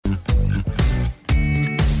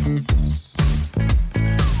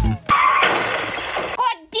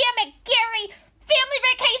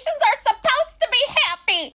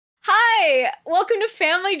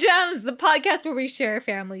Family Gems, the podcast where we share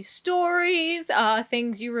family stories,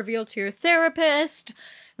 things you reveal to your therapist,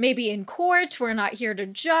 maybe in court. We're not here to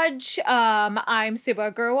judge. I'm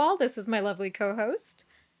Siba Gurwal. This is my lovely co-host.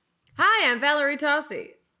 Hi, I'm Valerie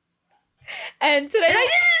Tossi. And today... And I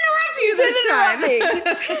didn't interrupt you this time.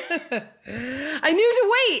 I knew to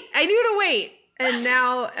wait. And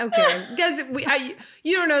now, okay. Guys,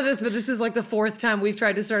 you don't know this, but this is like the fourth time we've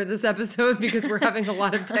tried to start this episode because we're having a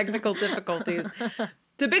lot of technical difficulties.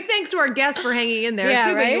 So big thanks to our guest for hanging in there. Yeah,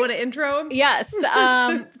 Suba, right? you want to intro him? Yes.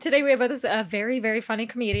 Today we have with us a very, very funny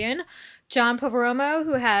comedian, John Poveromo,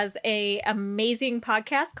 who has an amazing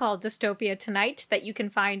podcast called Dystopia Tonight that you can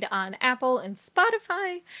find on Apple and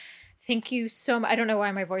Spotify. Thank you so much. I don't know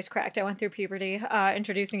why my voice cracked. I went through puberty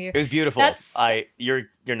introducing you. It was beautiful. You're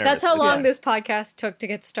nervous. That's how long this podcast took to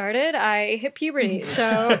get started. I hit puberty,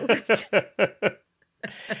 so...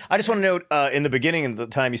 I just want to note, in the beginning of the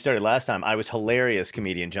time you started last time, I was hilarious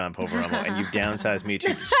comedian John Poveromo, and you downsized me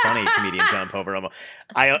to funny comedian John Poveromo.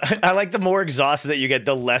 I like the more exhausted that you get,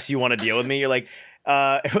 the less you want to deal with me. You're like,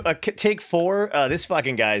 take 4, this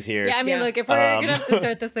fucking guy's here. Yeah, I mean, look, if we're going to have to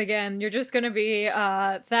start this again, you're just going to be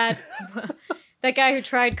that guy who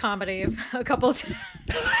tried comedy a couple times.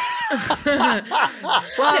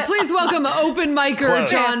 Well, please welcome open micer Close.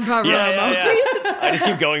 John Poveromo. Yeah. I just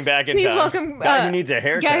keep going back in Please time. welcome guy who needs a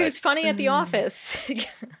haircut. guy who's funny at the office.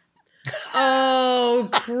 Oh,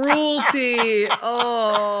 cruelty.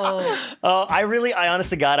 Oh. I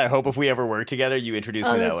honest to God, I hope if we ever work together, you introduce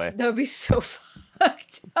me that way. That would be so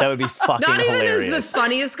fucked. That would be fucking Not even hilarious. as the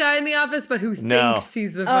funniest guy in the office, but who thinks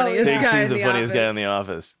he's the funniest Thinks guy he's in the the funniest office. guy in the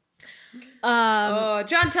office.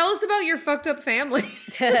 John, tell us about your fucked up family.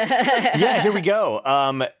 Yeah, here we go.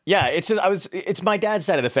 It's my dad's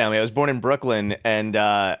side of the family. I was born in Brooklyn, and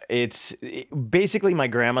basically my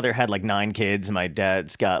grandmother had like 9 kids. My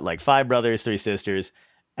dad's got like 5 brothers, 3 sisters,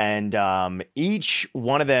 and each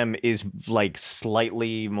one of them is like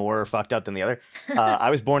slightly more fucked up than the other. I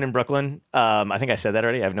was born in Brooklyn. I think I said that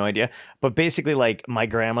already. I have no idea. But basically, like, my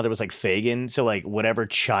grandmother was like Fagin. So like whatever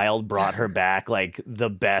child brought her back, like the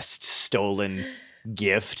best stolen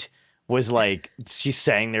gift was like she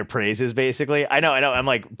sang their praises. Basically, I know. I'm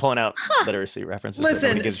like pulling out literacy references.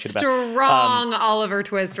 Listen, strong Oliver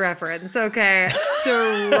Twist reference. Okay,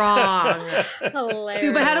 strong. Hilarious.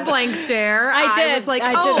 Suba had a blank stare. I did. I was like,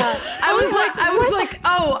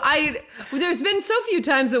 there's been so few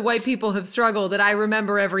times that white people have struggled that I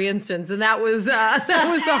remember every instance, and that was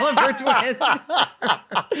Oliver Twist.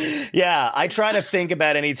 Yeah, I try to think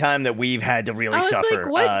about any time that we've had to really suffer.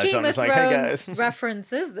 Like, what Game so I'm of just like, Thrones hey guys.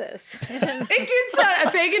 reference is this? It did sound.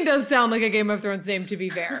 Fagin does sound like a Game of Thrones name, to be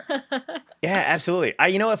fair. Yeah, absolutely.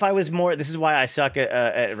 If I was more, this is why I suck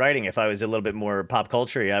at writing. If I was a little bit more pop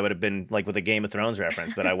culture-y, I would have been like with a Game of Thrones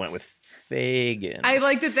reference, but I went with Fagin. I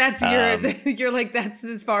like that. That's you're like that's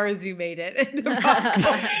as far as you made it into pop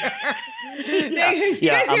culture. You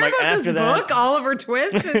guys hear about this book, Oliver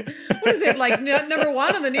Twist? What is it, like number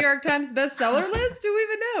 1 on the New York Times bestseller list? Who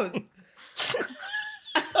even knows?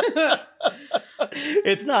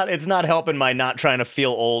 It's not helping my not trying to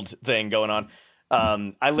feel old thing going on.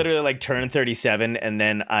 I literally like turned 37 and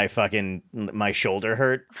then my shoulder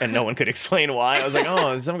hurt and no one could explain why. I was like, oh,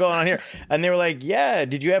 there's something going on here. And they were like, yeah,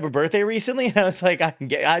 did you have a birthday recently? And I was like,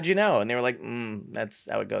 how'd you know? And they were like, that's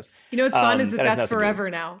how it goes. You know what's fun is that's forever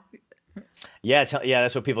now. Yeah,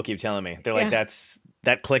 that's what people keep telling me. They're like,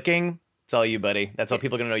 that clicking. It's all you, buddy. That's all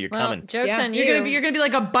people are gonna know you're coming. Joke's on you. You're gonna be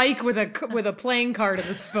like a bike with a playing card in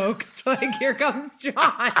the spokes. Like, here comes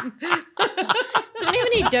John. Does anyone have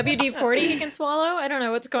any WD-40 he can swallow? I don't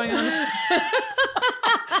know what's going on.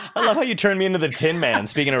 I love how you turned me into the Tin Man.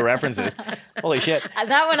 Speaking of references, holy shit!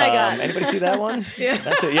 That one I got. Anybody see that one? Yeah,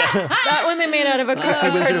 that's it. Yeah, that one they made out of a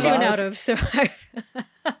cartoon out of. So.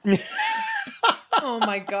 Oh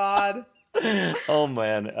my god. Oh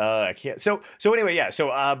man, I can't. So anyway, yeah. So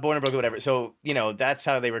born in Brooklyn, whatever. So that's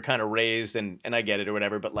how they were kind of raised, and I get it or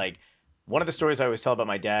whatever. But like one of the stories I always tell about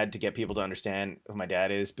my dad to get people to understand who my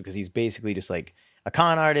dad is, because he's basically just like a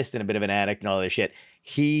con artist and a bit of an addict and all this shit.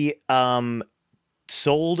 He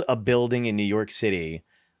sold a building in New York City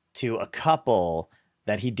to a couple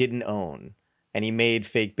that he didn't own, and he made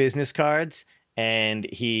fake business cards, and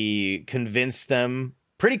he convinced them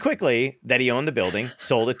pretty quickly that he owned the building,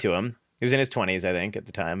 sold it to him. He was in his 20s, I think, at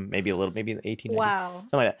the time, maybe 18, wow,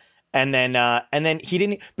 something like that. And then he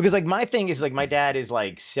didn't, because like my thing is like my dad is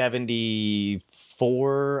like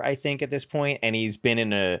 74, I think, at this point, and he's been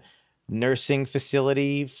in a nursing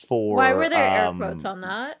facility for. Why were there air quotes on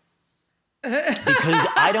that? because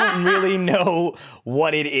I don't really know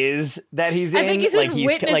what it is that he's in. I think he's like, in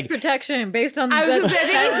witness protection based on I was going to say,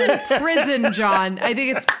 I think he's in prison, John. I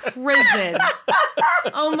think it's prison.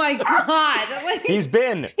 Oh my God. Like, He's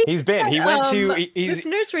been. He went to. this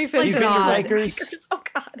nursery He's been to facility. Rikers. Oh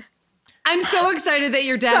God. I'm so excited that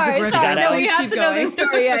your dad's a grifter. Sorry, no, Please we have keep to know going. the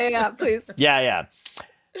story. Yeah, please. Yeah.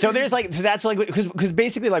 So there's like, so that's like, because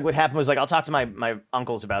basically like what happened was like, I'll talk to my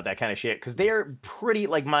uncles about that kind of shit. Cause they're pretty,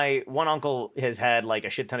 like my one uncle has had like a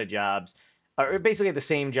shit ton of jobs, or basically had the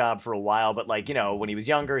same job for a while. But like, you know, when he was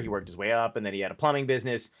younger, he worked his way up and then he had a plumbing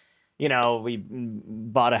business. You know, we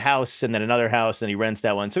bought a house and then another house and he rents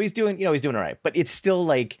that one. So he's doing all right. But it's still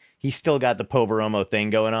like, he's still got the Poveromo thing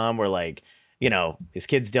going on where like, you know, his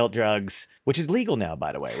kids dealt drugs, which is legal now,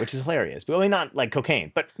 by the way, which is hilarious. But I mean, not like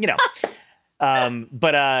cocaine, but you know. And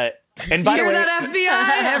by the way, that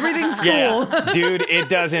FBI? Everything's cool. yeah, dude, it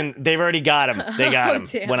doesn't. They've already got him. They got him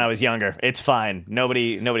damn. when I was younger. It's fine.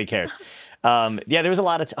 Nobody cares. Yeah, there was a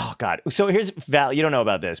lot of. Oh God. So here's Val. You don't know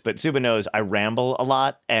about this, but Suba knows I ramble a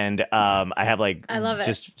lot, and I have like. I love it.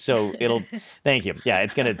 Just so it'll. Thank you. Yeah,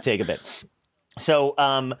 it's gonna take a bit. So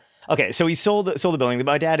okay, so he sold the building.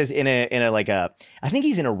 My dad is in a like a. I think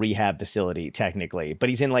he's in a rehab facility technically, but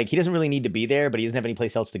he's in like he doesn't really need to be there, but he doesn't have any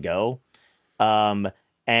place else to go. And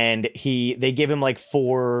they give him like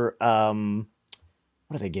 4, what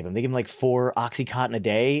do they give him? They give him like 4 Oxycontin a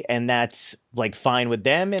day, and that's like fine with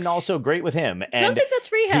them and also great with him. And I don't think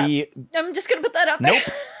that's rehab. I'm just gonna put that out there. Nope.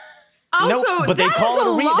 Also, Nope, but they that call is it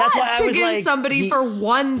a lot that's why I to was give like, somebody for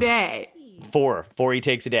one day. 4 he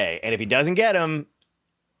takes a day, and if he doesn't get him,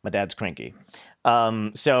 my dad's cranky.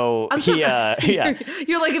 So yeah.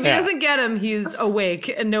 You're like, if he doesn't get him, he's awake,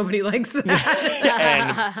 and nobody likes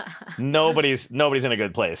that. And nobody's in a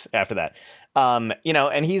good place after that. You know,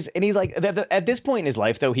 and he's like at this point in his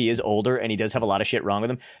life, though, he is older and he does have a lot of shit wrong with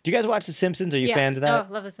him. Do you guys watch The Simpsons? Are you fans of that?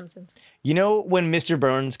 Oh, love The Simpsons. You know, when Mr.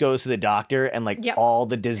 Burns goes to the doctor and like all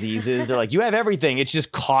the diseases, they're like, you have everything. It's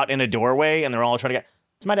just caught in a doorway, and they're all trying to get.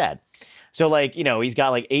 It's my dad. So like, you know, he's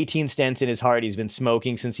got like 18 stents in his heart. He's been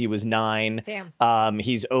smoking since he was 9. Damn.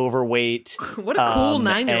 He's overweight. What a cool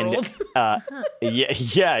 9-year-old.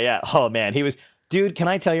 Yeah. Oh man, he was. Dude, can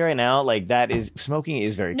I tell you right now? Like smoking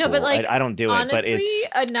is very cool. But like, I don't do honestly,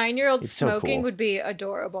 it, but it's a 9-year-old so smoking cool. would be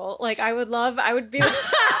adorable. Like I would be. Like,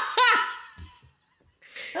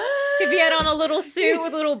 if he had on a little suit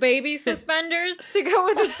with little baby suspenders to go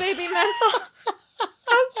with his baby menthol.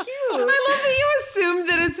 How cute. I love that you assumed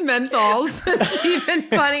that it's menthols. It's even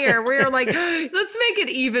funnier. We were like, let's make it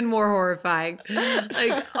even more horrifying.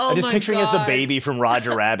 Like, oh I'm just my picturing God. as the baby from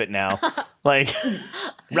Roger Rabbit now. Like,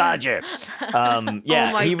 Roger. Yeah, Oh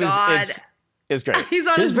my he was. God. It's great. He's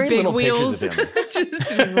on There's his very big little wheels, pictures of him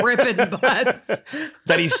just ripping butts.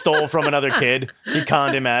 that he stole from another kid. He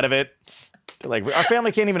conned him out of it. Like, our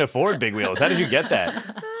family can't even afford big wheels. How did you get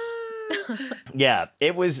that? Yeah,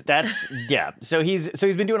 So he's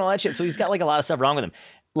been doing all that shit. So he's got like a lot of stuff wrong with him.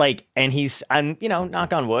 Like, and I'm, you know,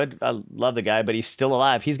 knock on wood, I love the guy, but he's still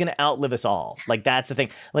alive. He's going to outlive us all. Like, that's the thing.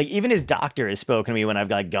 Like, even his doctor has spoken to me when I've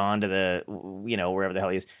like gone to the, you know, wherever the hell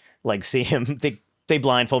he is, like see him. They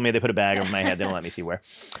blindfold me. They put a bag over my head. They don't let me see where.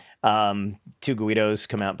 2 Guidos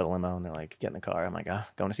come out, but a limo, and they're like, get in the car. I'm like,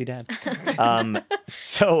 going to see dad.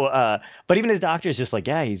 But even his doctor is just like,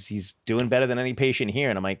 yeah, he's doing better than any patient here.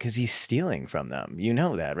 And I'm like, because he's stealing from them. You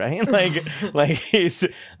know that, right? like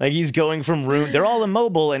he's going from room. They're all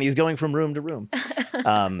immobile, and he's going from room to room.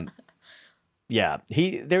 Yeah,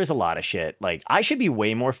 there's a lot of shit. Like, I should be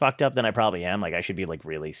way more fucked up than I probably am. Like, I should be like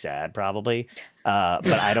really sad probably. But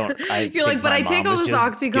I don't. You're like, but I take all this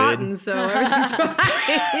Oxycontin, so everything's fine.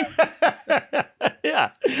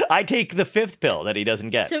 Yeah, I take the 5th pill that he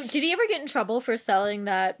doesn't get. So, did he ever get in trouble for selling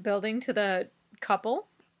that building to the couple?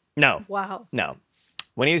 No. Wow. No.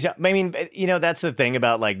 When he was young, I mean, you know, that's the thing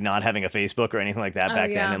about like not having a Facebook or anything like that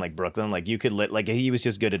back then in like Brooklyn. Like, you could like he was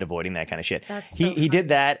just good at avoiding that kind of shit. That's so he did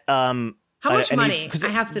that. How much money? I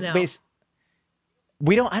have to know.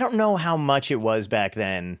 I don't know how much it was back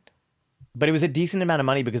then, but it was a decent amount of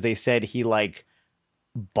money because they said he like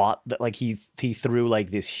bought like he threw like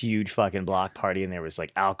this huge fucking block party and there was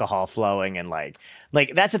like alcohol flowing and like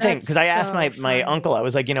that's the thing because I asked my uncle, I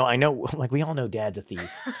was like, you know, I know like we all know dad's a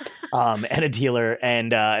thief and a dealer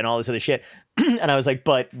and all this other shit and I was like,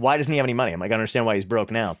 but why doesn't he have any money? I'm like, I don't understand why he's broke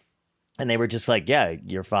now. And they were just like, yeah,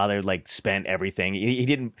 your father like spent everything. He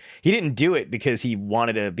didn't do it because he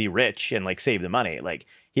wanted to be rich and like save the money. Like,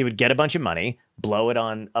 he would get a bunch of money, blow it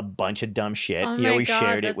on a bunch of dumb shit. Oh He always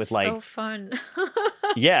shared it with like, so fun.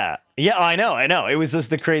 yeah, I know. It was just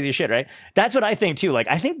the crazy shit, right? That's what I think too. Like,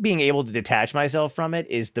 I think being able to detach myself from it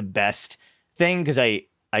is the best thing because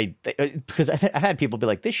because I've had people be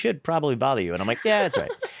like, this should probably bother you. And I'm like, yeah, that's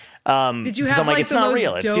right. Did you 'cause have I'm like, like it's the not most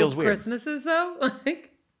real. It feels dope weird. Christmases though?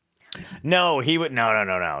 Like, No, he would.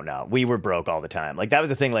 No. We were broke all the time. Like that was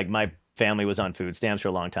the thing. Like my family was on food stamps for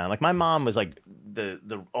a long time. Like my mom was like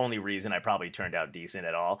the only reason I probably turned out decent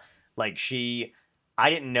at all. Like I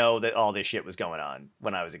didn't know that all this shit was going on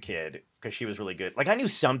when I was a kid because she was really good. Like I knew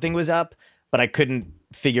something was up, but I couldn't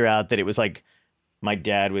figure out that it was like my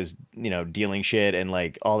dad was, dealing shit and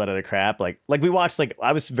like all that other crap. Like we watched, like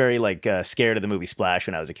I was very like scared of the movie Splash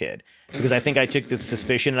when I was a kid because I think I took the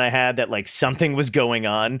suspicion I had that like something was going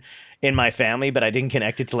on in my family, but I didn't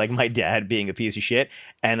connect it to like my dad being a piece of shit.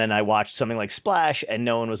 And then I watched something like Splash and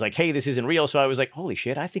no one was like, hey, this isn't real. So I was like, holy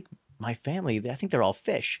shit, I think my family, I think they're all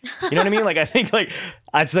fish. You know what I mean? Like, I think like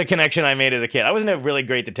that's the connection I made as a kid. I wasn't a really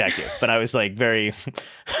great detective, but I was like very,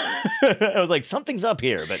 I was like, something's up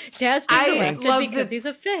here. But Dad's being arrested because he's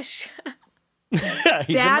a fish.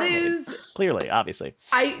 That is clearly, obviously.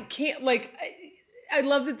 I can't like, I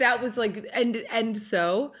love that was like, and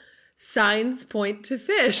so signs point to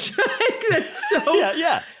fish. Like, that's so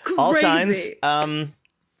yeah. crazy. All signs.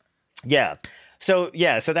 Yeah. So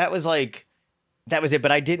that was like, that was it.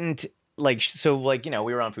 But I didn't like, so like, we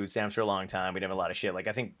were on food stamps for a long time. We did a lot of shit. Like,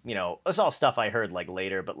 I think, it's all stuff I heard like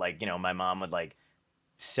later, but like, my mom would like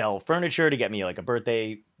sell furniture to get me like a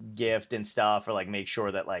birthday gift and stuff, or like make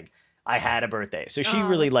sure that like I had a birthday. So she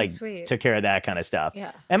really like took care of that kind of stuff.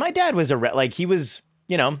 Yeah. And my dad was like, he was,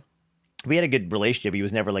 we had a good relationship. He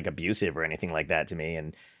was never like abusive or anything like that to me.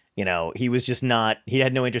 And, he was just he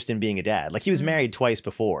had no interest in being a dad. Like he was married twice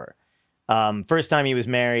before. First time he was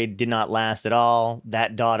married did not last at all.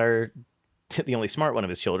 That daughter, the only smart one of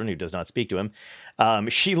his children who does not speak to him,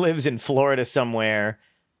 she lives in Florida somewhere.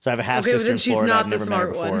 So I have a half sister in Florida. I've never met her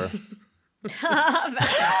before.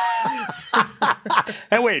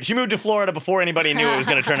 And wait, she moved to Florida before anybody knew it was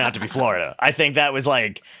going to turn out to be Florida. I think that was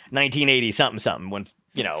like 1980 something when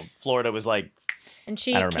Florida was like. And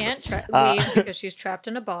she can't leave because she's trapped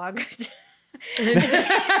in a bog.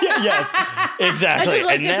 Yes, exactly. I just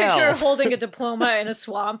like to picture her holding a diploma in a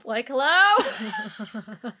swamp, like, hello?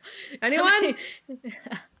 Anyone?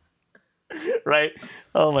 Right?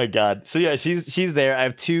 Oh my God. So yeah, she's there. I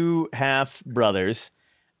have two half brothers,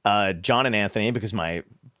 John and Anthony, because my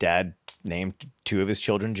dad named two of his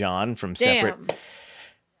children John from separate.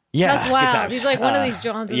 Yeah, that's wild. He's like, one of these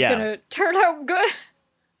Johns is gonna turn out good.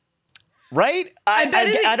 Right?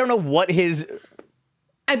 I don't know what his.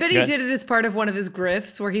 I bet he did it as part of one of his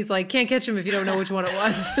grifts where he's like, can't catch him if you don't know which one it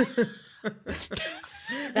was.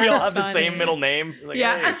 We all have the same middle name. Like,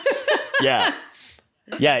 yeah. Hey. Yeah.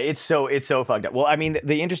 Yeah, it's so fucked up. Well, I mean,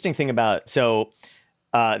 the interesting thing about,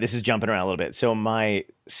 this is jumping around a little bit. So I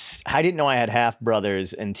didn't know I had half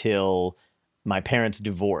brothers until my parents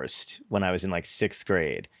divorced when I was in like 6th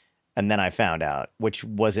grade. And then I found out, which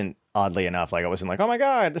wasn't, oddly enough, like I wasn't like, oh my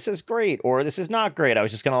God, this is great, or this is not great. I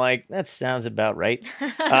was just kind of like, that sounds about right.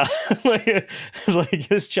 Like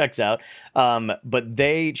this checks out. But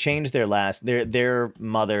they changed their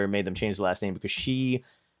mother made them change the last name because she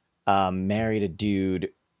married a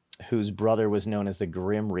dude whose brother was known as the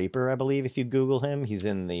Grim Reaper, I believe. If you Google him, he's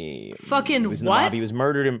in the fucking he was in what? The mob. He was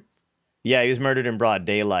murdered in. Yeah, he was murdered in broad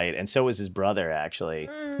daylight, and so was his brother, actually.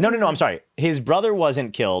 No, I'm sorry. His brother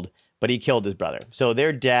wasn't killed, but he killed his brother. So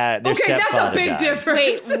their stepfather that's a big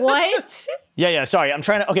difference. Wait, what? Yeah, sorry. I'm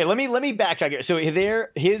trying to, okay, let me backtrack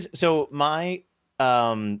here. So my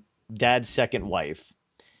dad's second wife,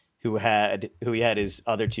 who he had his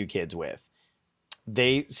other two kids with,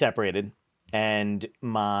 they separated, and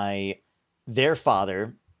their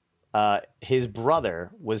father, his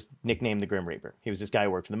brother was nicknamed the Grim Reaper. He was this guy who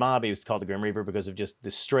worked for the mob. He was called the Grim Reaper because of just the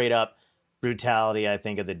straight up brutality, I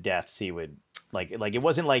think, of the deaths he would like it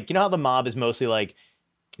wasn't like, how the mob is mostly like,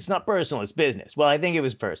 it's not personal, it's business. Well, I think it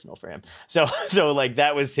was personal for him. So like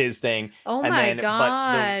that was his thing. Oh my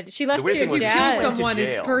God. She left your dad. If you kill someone,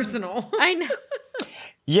 it's personal. I know.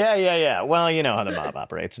 Yeah. Well, you know how the mob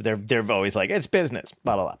operates. They're always like, it's business,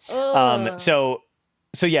 blah, blah, blah. So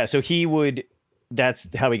he would,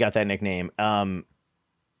 that's how he got that nickname.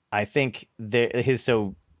 I think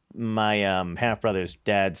my half brothers'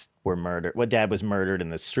 dads were murdered. Well, dad was murdered in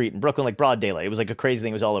the street in Brooklyn, like broad daylight. It was like a crazy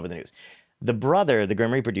thing. It was all over the news. The brother, the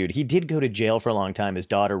Grim Reaper dude, he did go to jail for a long time. His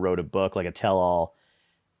daughter wrote a book, like a tell-all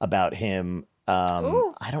about him.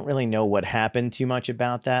 I don't really know what happened too much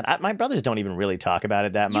about that. My brothers don't even really talk about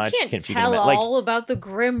it that much. You can't tell all about the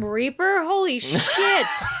Grim Reaper? Holy shit.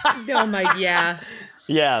 Oh my, yeah.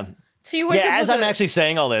 Yeah. So you as I'm actually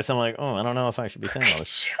saying all this, I'm like, oh, I don't know if I should be saying all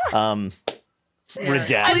this.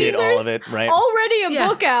 redacted all of it, right? Already a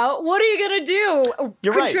book out. What are you gonna do?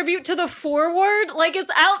 You're Contribute to the foreword? Like,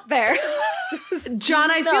 it's out there.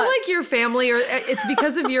 John, I feel like your family, or it's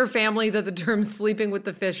because of your family that the term "sleeping with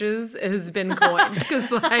the fishes" has been coined.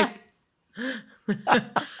 Because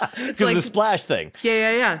Because of the splash thing.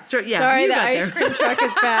 Yeah. Sorry, the ice cream truck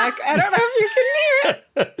is back. I don't know if you can hear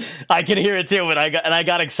it. I can hear it too, but I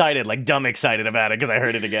got excited, like dumb excited about it because I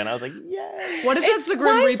heard it again. I was like, yay. What if that's the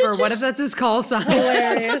Grim Reaper? What if that's his call sign?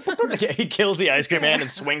 Hilarious. He kills the ice cream man and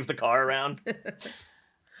swings the car around.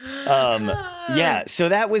 Yeah, so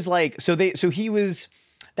that was like,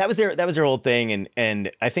 that was their whole thing,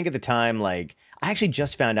 and I think at the time, like, I actually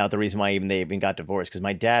just found out the reason why they even got divorced, because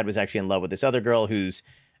my dad was actually in love with this other girl whose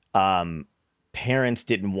parents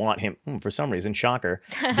didn't want him, for some reason, shocker,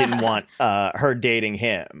 didn't want her dating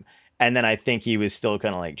him. And then I think he was still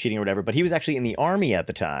kind of like cheating or whatever, but he was actually in the army at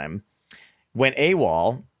the time, went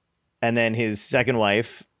AWOL, and then his second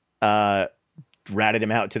wife ratted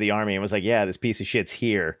him out to the army and was like, yeah, this piece of shit's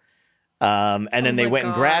here. And then they went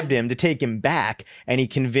and grabbed him to take him back, and he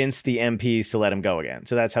convinced the MPs to let him go again.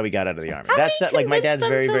 So that's how he got out of the army. Like my dad's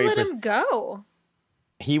very, very. Let him go.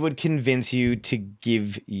 He would convince you to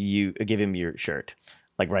give him your shirt,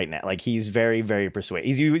 like right now. Like he's very, very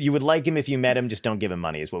persuasive. You would like him if you met him. Just don't give him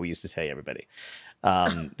money, is what we used to tell everybody,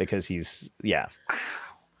 because he's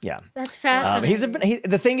Yeah, that's fascinating.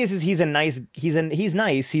 The thing is he's nice.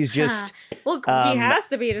 He's just he has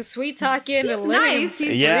to be to sweet talk you into he's nice.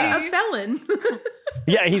 He's just a felon.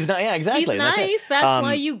 Yeah, he's not. Yeah, exactly. He's nice. That's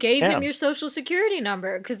why you gave him your social security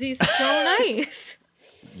number, because he's so nice.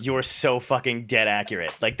 You're so fucking dead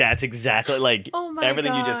accurate. Like that's exactly like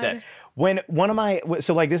everything you just said. When this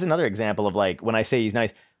is another example of like when I say he's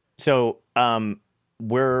nice. So one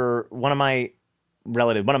of my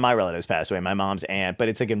relatives passed away, my mom's aunt, but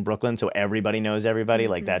it's like in Brooklyn, so everybody knows everybody.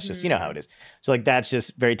 Like that's just, you know how it is. So like that's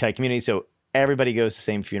just very tight community. So everybody goes to the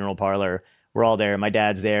same funeral parlor. We're all there. My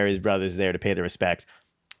dad's there. His brother's there to pay their respects.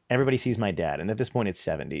 Everybody sees my dad. And at this point it's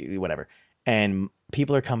 70, whatever. And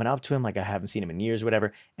people are coming up to him like I haven't seen him in years,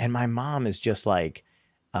 whatever. And my mom is just like,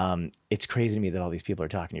 it's crazy to me that all these people are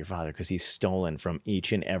talking to your father because he's stolen from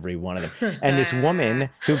each and every one of them. And this woman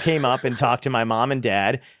who came up and talked to my mom and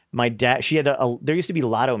dad, she had there used to be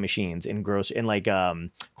lotto machines in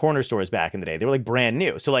corner stores back in the day. They were like brand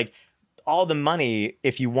new. So like all the money,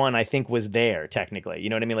 if you won, I think was there technically. You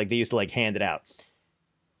know what I mean? Like they used to like hand it out.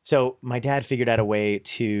 So my dad figured out a way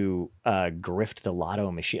to grift the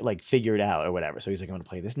lotto machine, like figure it out or whatever. So he's like, I'm going to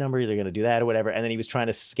play this number. They're going to do that or whatever. And then he was trying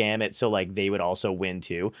to scam it so like they would also win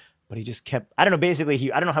too. But he just kept, I don't know,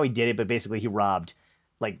 basically I don't know how he did it, but basically he robbed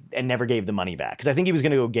like and never gave the money back. Because I think he was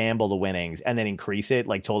going to go gamble the winnings and then increase it.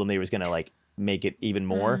 Like told him they was going to like make it even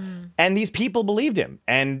more. And these people believed him.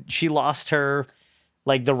 And she lost her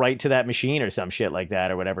like the right to that machine or some shit like that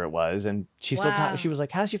or whatever it was. And she still talked. She was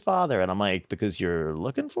like, how's your father? And I'm like, because you're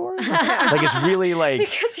looking for him? Like it's really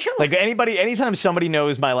like, like anytime somebody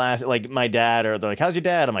knows my dad or they're like, how's your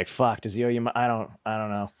dad? I'm like, fuck, does he owe you I don't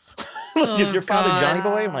know. Like, is your father Johnny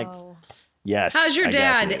Boy? I'm like, yes. How's your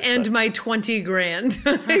dad? And my 20 grand.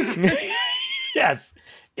 Yes,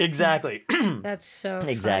 exactly. That's so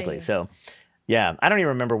exactly. funny. So yeah, I don't even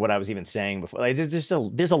remember what I was even saying before. Like there's a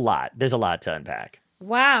lot to unpack.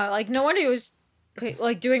 Wow, like no wonder he was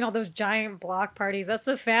like doing all those giant block parties. That's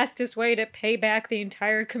the fastest way to pay back the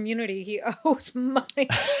entire community he owes money.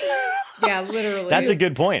 Yeah, literally. That's a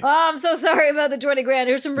good point. Oh, I'm so sorry about the 20 grand.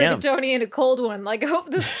 Here's some rigatoni and a cold one. Like, I hope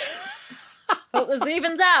this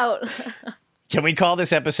evens out. Can we call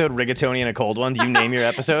this episode Rigatoni and a Cold One? Do you name your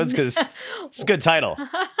episodes? Because it's a good title.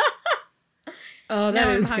 Oh, that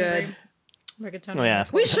is good. Rigatoni. Oh, yeah.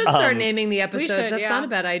 We should start naming the episodes. That's not a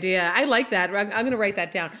bad idea. I like that. I'm going to write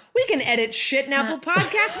that down. We can edit shit in Apple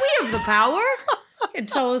Podcasts. We have the power. You can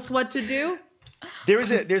tell us what to do.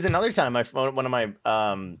 There's another time one of my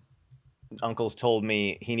uncles told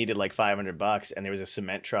me he needed like $500 and there was a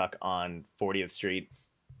cement truck on 40th Street,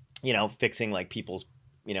 fixing like people's,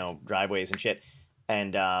 driveways and shit.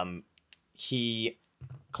 And he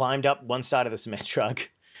climbed up one side of the cement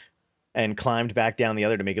truck and climbed back down the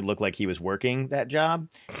other to make it look like he was working that job.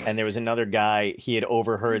 And there was another guy he had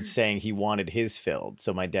overheard saying he wanted his filled.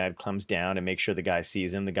 So my dad comes down and makes sure the guy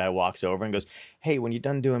sees him. The guy walks over and goes, hey, when you're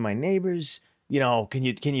done doing my neighbors, can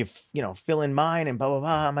you fill in mine and blah, blah,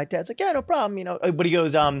 blah. My dad's like, yeah, no problem. But he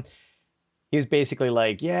goes, he was basically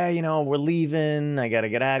like, yeah, we're leaving. I got to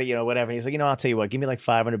get out of, whatever. And he's like, I'll tell you what, give me like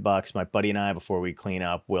 $500. My buddy and I, before we clean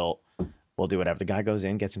up, we'll we'll do whatever. The guy goes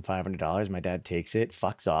in, gets him $500. My dad takes it,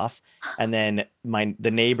 fucks off. And then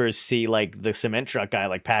the neighbors see like the cement truck guy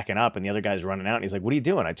like packing up and the other guy's running out. And he's like, what are you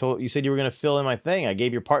doing? You said you were going to fill in my thing. I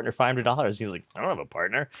gave your partner $500. He's like, I don't have a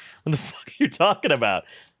partner. What the fuck are you talking about?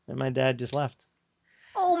 And my dad just left.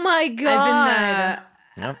 Oh my God.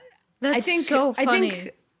 Yep. That's so funny.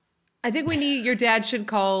 I think your dad should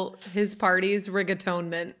call his parties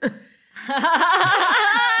Rigatonement.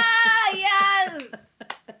 Yes.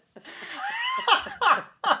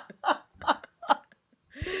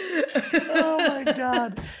 Oh my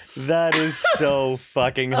God. That is so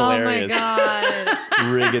fucking hilarious. Oh my God.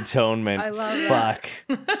 Rigatonement. I love that.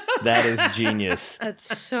 Fuck. That is genius.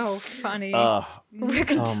 That's so funny. Oh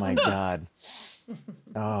my God.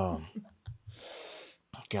 Oh.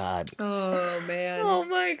 God. Oh man. Oh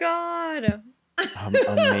my God.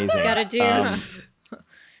 Amazing. Gotta do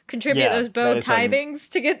contribute those bow tithings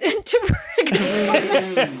to get into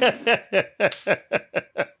Rigatoni.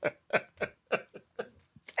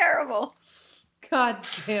 Terrible. God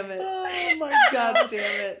damn it. Oh my God damn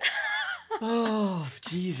it. Oh,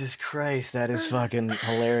 Jesus Christ. That is fucking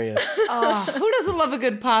hilarious. Oh, who doesn't love a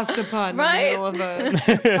good pasta pun Right? in the middle of a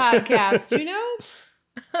podcast, you know?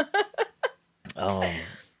 Oh.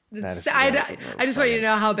 I just want you to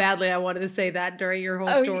know how badly I wanted to say that during your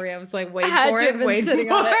whole story. I was like, wait had for to it, have been wait for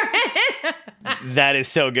sitting on it. That is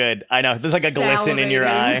so good. I know. There's like a glisten in your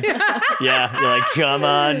eye. Yeah. You're like, come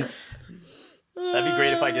on. That'd be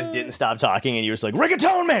great if I just didn't stop talking and you were just like,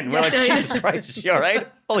 Rigatonement! We're like, Jesus Christ, is she all right?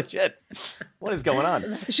 Holy shit. What is going on?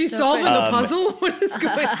 Is she solving a puzzle? What is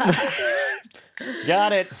going on?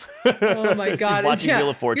 Got it. Oh my God. She's watching Wheel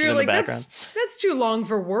of Fortune in the background. That's too long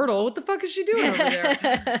for Wordle. What the fuck is she doing over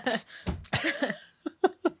there?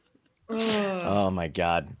 Oh my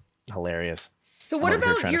God. Hilarious. So what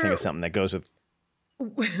about trying to think of something that goes with...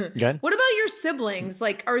 Good? What about your siblings?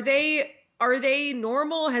 Like, are they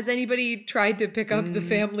normal? Has anybody tried to pick up the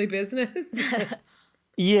family business?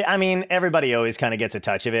 Yeah, I mean, everybody always kind of gets a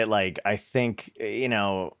touch of it. Like, I think,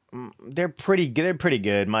 they're pretty good. They're pretty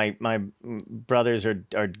good. My brothers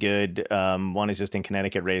are good. One is just in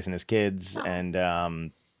Connecticut raising his kids, and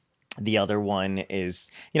the other one is,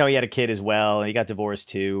 he had a kid as well, and he got divorced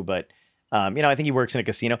too. But I think he works in a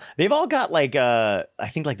casino. They've all got like I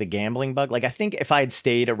think like the gambling bug. Like, I think if I had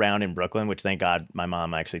stayed around in Brooklyn, which thank God my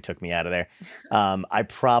mom actually took me out of there, I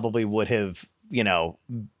probably would have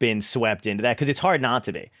been swept into that, because it's hard not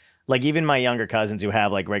to be. Like, even my younger cousins who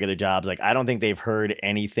have like regular jobs, like, I don't think they've heard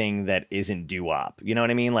anything that isn't doo-wop. You know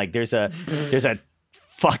what I mean? Like, there's a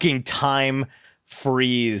fucking time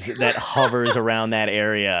freeze that hovers around that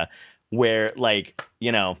area where, like,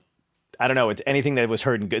 I don't know, it's anything that was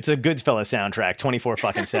heard. It's a Goodfellas soundtrack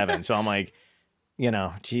 24/7. So I'm like,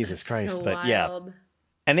 Jesus Christ. So but wild. Yeah.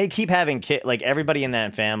 And they keep having kids, like everybody in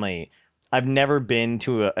that family. I've never been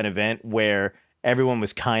to an event where everyone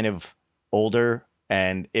was kind of older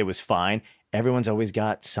and it was fine. Everyone's always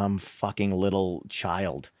got some fucking little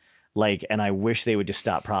child. Like, and I wish they would just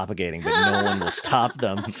stop propagating, but no one will stop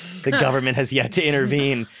them. The government has yet to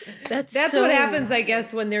intervene. That's what happens, I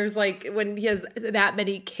guess, when there's like, when he has that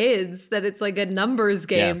many kids, that it's like a numbers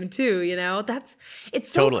game too, it's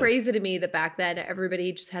so Totally. crazy to me that back then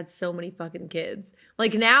everybody just had so many fucking kids.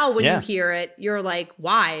 Like, now when you hear it, you're like,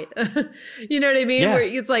 why? You know what I mean? Yeah. Where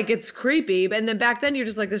it's like, it's creepy. And then back then you're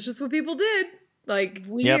just like, that's just what people did. Like,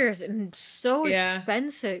 weird and so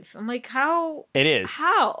expensive. I'm like, how? It is.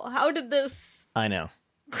 How did this? I know.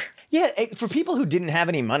 Yeah, for people who didn't have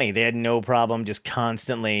any money, they had no problem just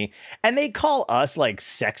constantly, and they call us like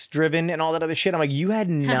sex driven and all that other shit. I'm like, you had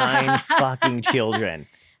 9 fucking children.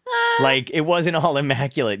 Like, it wasn't all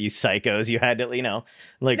immaculate, you psychos. You had to,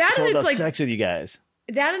 like, that, it's all and about it's like, sex with you guys.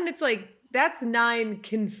 That, and it's like, that's 9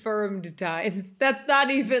 confirmed times. That's not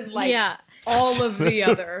even like all of the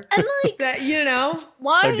other. And like, that,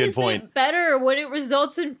 why A good is point. it better when it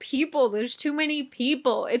results in people? There's too many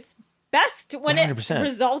people. It's best when 100%. it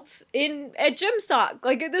results in a gym sock.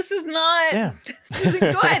 Like, this is not, this isn't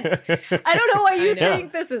good. I don't know why you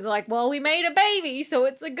think this is like, well, we made a baby, so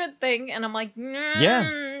it's a good thing. And I'm like,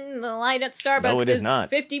 the line at Starbucks is not.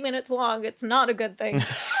 50 minutes long. It's not a good thing.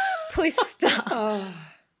 Please stop.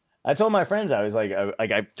 I told my friends, I was like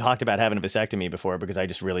I talked about having a vasectomy before because I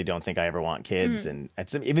just really don't think I ever want kids. And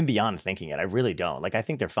it's even beyond thinking it. I really don't. Like, I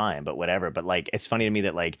think they're fine, but whatever. But like, it's funny to me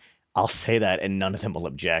that like, I'll say that and none of them will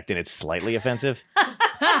object, and it's slightly offensive.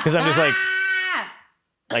 Because I'm just like,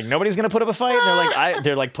 nobody's going to put up a fight. And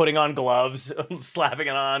they're like putting on gloves, slapping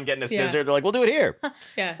it on, getting a scissor. They're like, we'll do it here.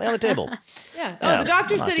 Yeah. Lay on the table. Yeah. Oh, the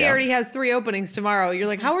doctor said he already has 3 openings tomorrow. You're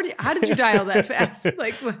like, how did you dial that fast?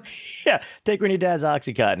 Like, Yeah. Take one of your dad's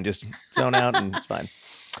Oxycontin, just zone out and it's fine.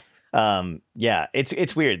 Yeah,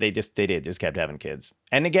 it's weird. They just kept having kids.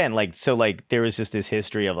 And again, like, so like there was just this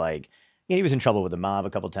history of like, he was in trouble with the mob a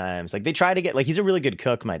couple times. Like they tried to get, like, he's a really good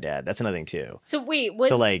cook, my dad. That's another thing too. So wait, was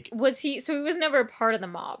he? So he was never a part of the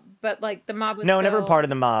mob, but like the mob was never part of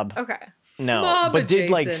the mob. Okay. No, Mob but did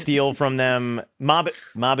like adjacent. steal from them. Mob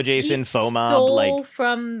adjacent, faux mob. Stole Like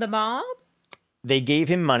from the mob. they gave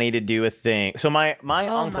him money to do a thing. So my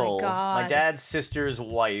uncle, God. my dad's sister's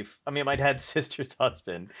sister's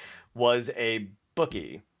husband was a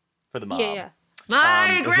bookie for the mob. Yeah. My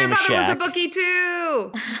his name was grandfather was a Shaq. bookie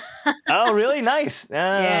too. Oh, really? Nice. Oh,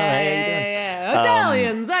 Yeah.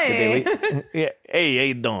 Italians, hey. Hey, how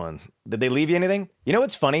you doing? Did they leave you anything? You know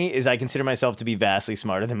what's funny is I consider myself to be vastly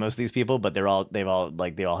smarter than most of these people, but they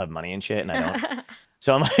all have money and shit, and I don't.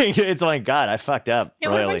 So I'm like, it's like, God, I fucked up Yeah,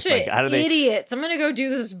 what a royally. bunch Like, of how do they? idiots! I'm gonna go do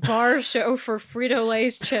this bar show for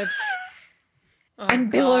Frito-Lay's chips Oh,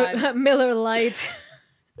 and God. Miller Lite.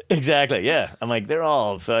 Exactly. Yeah. I'm like, they're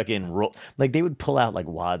all fucking like they would pull out like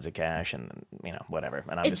wads of cash and whatever.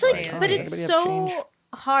 And I'm It's just like, like, but oh, it's does anybody have change? so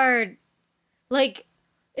hard. Like,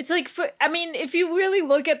 it's like, I mean, if you really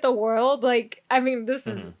look at the world, like, I mean, this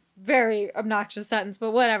is very obnoxious sentence,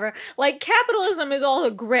 but whatever. Like, capitalism is all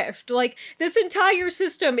a grift. Like, this entire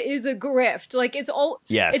system is a grift. Like, it's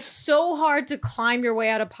so hard to climb your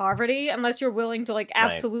way out of poverty unless you're willing to, like,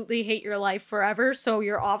 absolutely hate your life forever so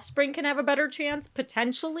your offspring can have a better chance,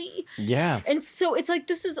 potentially. Yeah. And so it's like,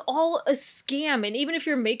 this is all a scam. And even if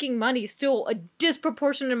you're making money, still a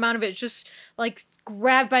disproportionate amount of it is just, like,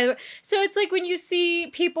 grabbed by the... So it's like when you see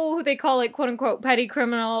people who they call, like, quote-unquote petty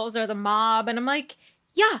criminals or the mob, and I'm like,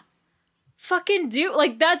 yeah, fucking do,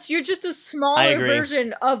 like, you're just a smaller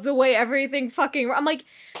version of the way everything fucking, I'm like,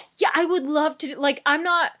 yeah, I would love to, like,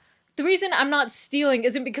 the reason I'm not stealing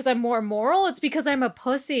isn't because I'm more moral, it's because I'm a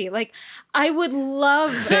pussy. Like, I would love...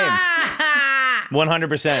 Same.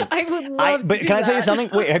 100%. I would love But to can I do tell you that. something?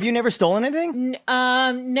 Wait, have you never stolen anything?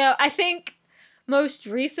 No, I think most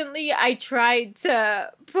recently I tried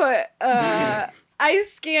to put, I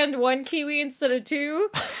scanned one kiwi instead of two,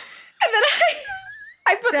 and then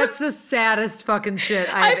I put That's the saddest fucking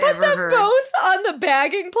shit I I've put ever them heard. both on the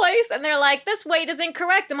bagging place, and they're like, this weight is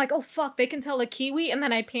incorrect. I'm like, oh fuck, they can tell a kiwi, and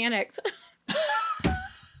then I panicked.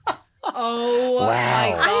 Oh Wow.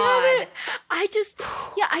 my God.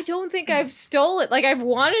 I don't think I've stolen. Like, I've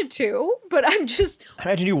wanted to, but I'm just...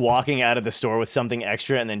 Imagine you walking out of the store with something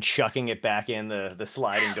extra and then chucking it back in the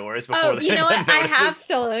sliding doors before Oh, you know what? I have notices.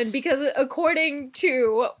 stolen because according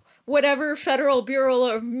to whatever Federal Bureau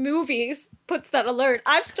of Movies puts that alert,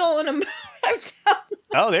 I've stolen them.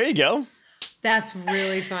 Oh, there you go. That's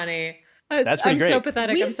really funny. That's pretty I'm so great.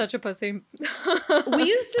 pathetic. I'm such a pussy. We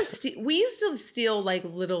used to steal like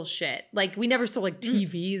little shit. Like we never stole like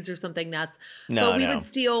TVs or something nuts. No, but we no. would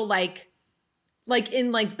steal like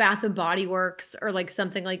in like Bath and Body Works or like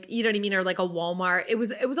something like, you know what I mean, or like a Walmart. It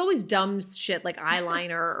was always dumb shit like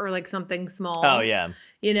eyeliner or like something small. Oh, yeah.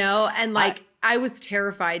 You know, and like I was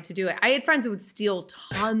terrified to do it. I had friends who would steal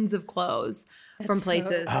tons of clothes from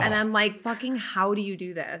places, and I'm like, fucking, how do you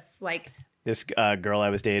do this? Like This girl I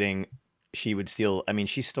was dating, she would steal. I mean,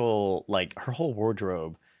 she stole like her whole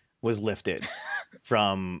wardrobe was lifted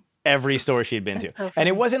from every store she'd been to. So And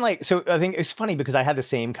it wasn't like, so I think it's funny because I had the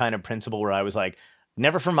same kind of principle where I was like,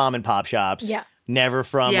 never from mom and pop shops. Yeah. Never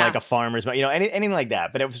from Yeah. like a farmer's, anything like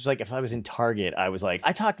that. But it was like, if I was in Target, I was like,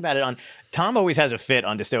 I talked about it on, Tom always has a fit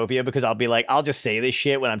on Dystopia because I'll be like, I'll just say this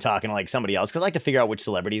shit when I'm talking to like somebody else. Cause I like to figure out which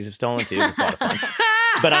celebrities have stolen too. It's a lot of fun.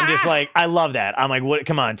 But I'm just like, I love that. I'm like, what,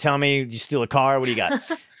 come on, tell me you steal a car. What do you got?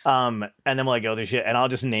 And then we'll like go through shit and I'll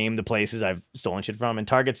just name the places I've stolen shit from. And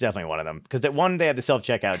Target's definitely one of them. Cause that one, they have the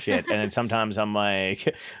self-checkout shit. And then sometimes I'm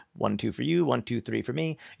like 1, 2 for you, 1, 2, 3 for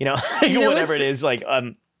me, whatever it is. Like,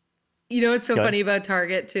 you know what's so Go funny ahead. about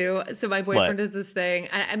Target too? So my boyfriend What? does this thing.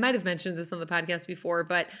 I might have mentioned this on the podcast before,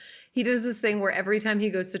 but he does this thing where every time he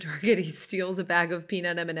goes to Target, he steals a bag of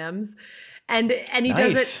peanut M&Ms. And he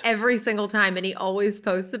does Nice. it every single time, and he always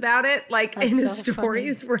posts about it, like That's in his so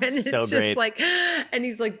stories. Where and it's So just great. like, and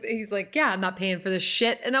he's like, yeah, I'm not paying for this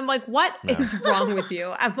shit. And I'm like, what is wrong with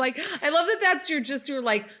you? I'm like, I love that. That's your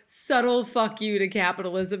like subtle fuck you to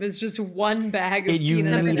capitalism. Is just one bag of you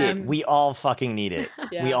peanut need M&Ms. it. We all fucking need it.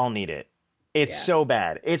 Yeah. We all need it. It's so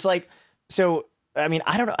bad. It's like, so, I mean,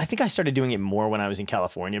 I don't know. I think I started doing it more when I was in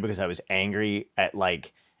California because I was angry at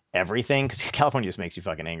like everything, because California just makes you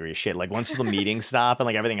fucking angry as shit. Like once the meetings stop and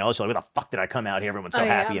like everything else, you're like, what the fuck did I come out here? Everyone's so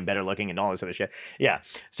happy and better looking and all this other shit. Yeah.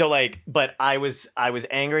 So like, but I was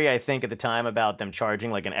angry, I think, at the time about them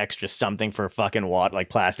charging like an extra something for fucking water, like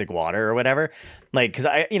plastic water or whatever. Like, because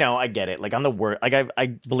I get it. Like I'm the worst. Like I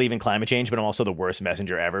believe in climate change, but I'm also the worst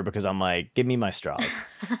messenger ever because I'm like, give me my straws.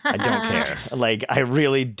 I don't care. Like I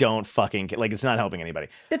really don't fucking like. It's not helping anybody.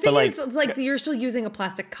 The thing is, it's like you're still using a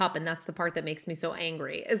plastic cup, and that's the part that makes me so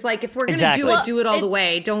angry. Is like if we're gonna do it all the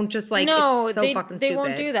way. Don't just like it's so fucking stupid. They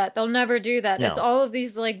won't do that. They'll never do that. No. It's all of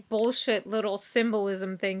these like bullshit little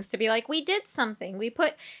symbolism things to be like, we did something. We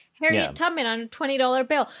put Harriet Tubman on a $20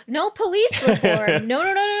 bill. No police reform.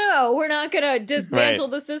 No. We're not going to dismantle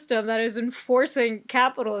the system that is enforcing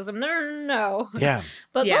capitalism. No. Yeah.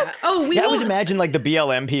 But look. Oh, I always imagine like the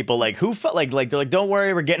BLM people, like who felt like they're like, don't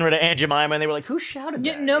worry, we're getting rid of Aunt Jemima. And they were like, who shouted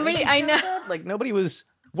that? Nobody, I know. Like nobody was.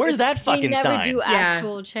 Where's that fucking sign? They never do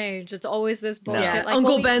actual change. It's always this bullshit. Yeah. Like,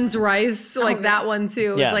 Uncle Ben's rice, like that one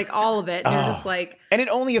too. It's like all of it. And you're just like, and it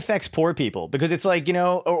only affects poor people because it's like,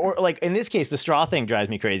 or like in this case, the straw thing drives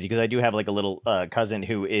me crazy because I do have like a little cousin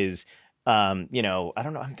who is, I don't know. I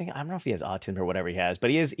don't know if he has autism or whatever he has, but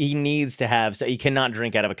he needs to have, so he cannot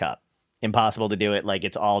drink out of a cup. Impossible to do it. Like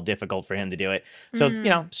it's all difficult for him to do it.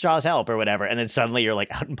 So, straws help or whatever. And then suddenly you're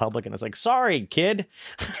like out in public and it's like, sorry, kid.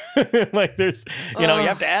 Like there's, you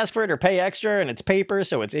have to ask for it or pay extra and it's paper.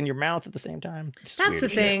 So it's in your mouth at the same time. That's the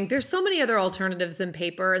thing. There's so many other alternatives than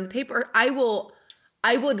paper, and the paper, I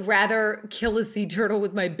would rather kill a sea turtle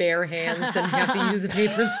with my bare hands than have to use a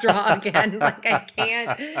paper straw again. Like I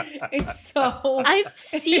can't. It's so. I've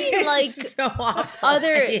seen like so awful.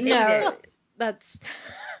 That's.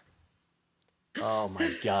 Oh my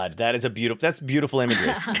God, that's beautiful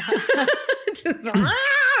imagery. It'd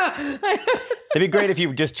be great if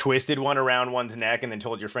you just twisted one around one's neck and then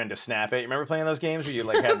told your friend to snap it. You remember playing those games where you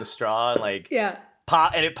like have the straw and like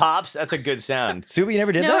pop and it pops? That's a good sound. Subi, you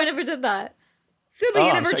never did that? No, I never did that. Subi,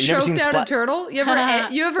 you never choked out a turtle? You ever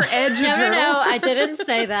edged a turtle? No, I didn't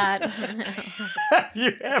say that. Have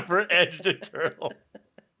you ever edged a turtle?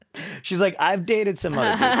 She's like, I've dated some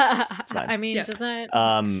other dudes. It's fine. I mean, does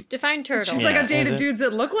that define turtle? She's like, I've dated dudes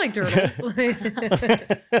that look like turtles.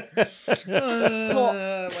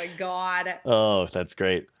 Oh my God. Oh, that's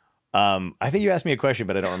great. I think you asked me a question,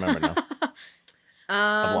 but I don't remember now.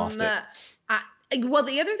 I've lost it. Well,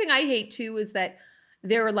 the other thing I hate too is that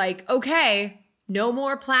they're like, okay, no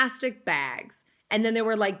more plastic bags. And then they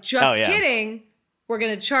were like, just kidding. We're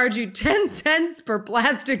going to charge you 10 cents per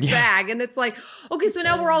plastic bag. And it's like, okay, so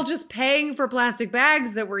now we're all just paying for plastic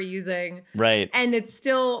bags that we're using. Right. And it's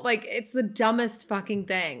still like, it's the dumbest fucking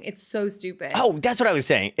thing. It's so stupid. Oh, that's what I was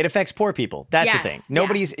saying. It affects poor people. That's the thing.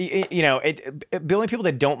 Nobody's, the only people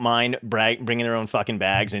that don't mind bringing their own fucking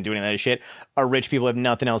bags and doing that shit are rich people who have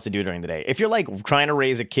nothing else to do during the day. If you're like trying to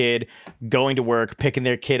raise a kid, going to work, picking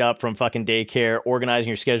their kid up from fucking daycare, organizing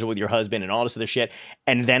your schedule with your husband and all this other shit,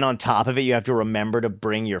 and then on top of it, you have to remember to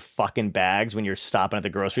bring your fucking bags when you're stopping at the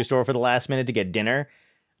grocery store for the last minute to get dinner,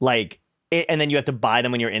 and then you have to buy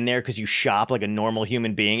them when you're in there because you shop like a normal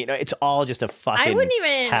human being. It's all just a fucking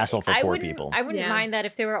hassle for poor people. I wouldn't mind that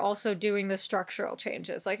if they were also doing the structural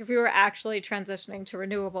changes. Like if we were actually transitioning to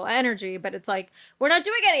renewable energy, but it's like, we're not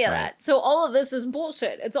doing any of that. So all of this is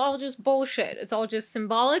bullshit. It's all just bullshit. It's all just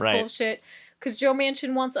symbolic bullshit. Because Joe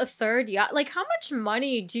Manchin wants a third yacht. Like, how much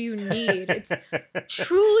money do you need? It's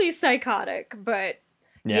truly psychotic, but...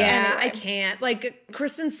 Yeah, anyway. I can't. Like,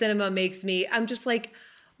 Kristen Sinema makes me... I'm just like...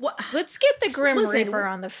 What? Let's get the Grim Reaper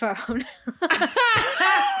on the phone.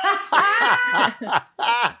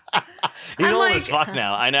 He's old as fuck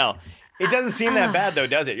now. I know. It doesn't seem that bad though,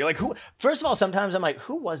 does it? You're like, who? First of all, sometimes I'm like,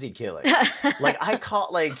 who was he killing? Like, I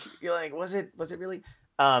caught like, you're like, was it really?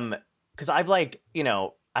 Because I've like,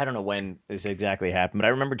 I don't know when this exactly happened, but I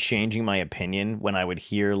remember changing my opinion when I would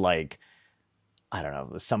hear like, I don't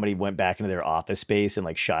know, somebody went back into their office space and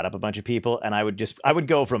like shot up a bunch of people. And I would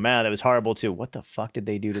go from, man, that was horrible to what the fuck did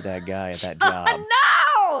they do to that guy at that job?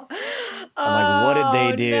 No! I'm like, what did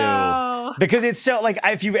they do? No. Because it's so like,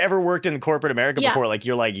 if you've ever worked in corporate America before, like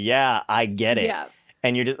you're like, yeah, I get it. Yeah.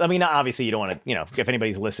 And you're just, I mean, obviously you don't want to, if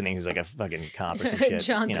anybody's listening who's like a fucking cop or some shit.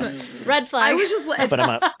 Red flag. I was just,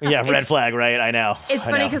 red flag, right? I know. It's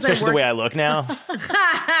funny because especially the way I look now.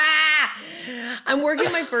 I'm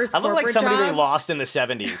working my first corporate job. I look like somebody they lost in the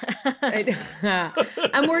 70s.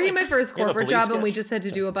 I'm working my first corporate job, and we just had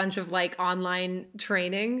to do a bunch of like online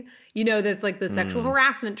training. That's like the sexual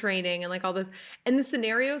harassment training and like all this. And the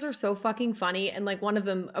scenarios are so fucking funny. And like one of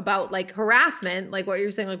them about like harassment, like what you're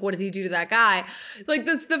saying, like what does he do to that guy? Like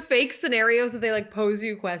the fake scenarios that they like pose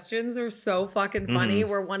you questions are so fucking funny.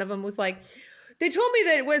 Where one of them was like, they told me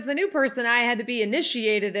that it was the new person. I had to be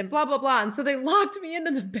initiated and blah, blah, blah. And so they locked me into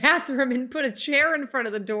the bathroom and put a chair in front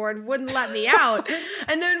of the door and wouldn't let me out.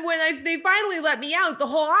 And then when they finally let me out, the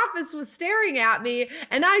whole office was staring at me.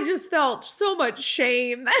 And I just felt so much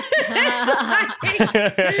shame. And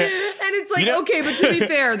it's like, okay, but to be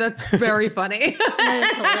fair, that's very funny. That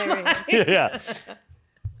is hilarious. Yeah.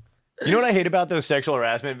 You know what I hate about those sexual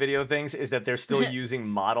harassment video things is that they're still using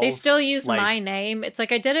models. They still use my name. It's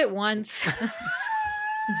like I did it once.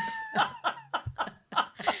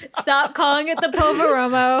 Stop calling it the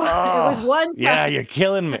Poveromo. It was one time. Yeah, you're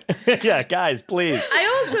killing me. Yeah, guys, please.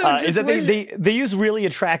 I also just is that they use really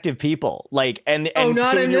attractive people, like, and not so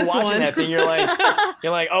in when you're this watching one. that thing, you're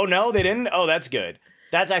like, oh no, they didn't. Oh, that's good.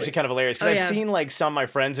 That's actually kind of hilarious because I've seen like some of my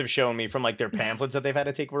friends have shown me from like their pamphlets that they've had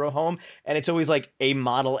to take home, and it's always like a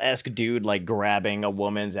model-esque dude like grabbing a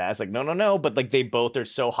woman's ass. Like no, but like they both are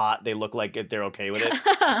so hot they look like they're okay with it.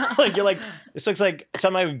 Like you're like, this looks like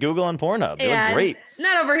something I would Google on Pornhub. They look great.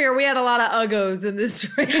 Not over here. We had a lot of uggos in this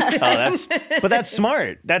train. But that's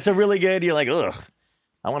smart. That's a really good. You're like, ugh.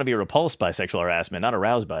 I want to be repulsed by sexual harassment, not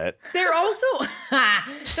aroused by it. They're also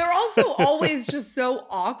always just so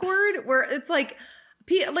awkward. Where it's like,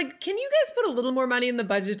 can you guys put a little more money in the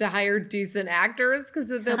budget to hire decent actors? Because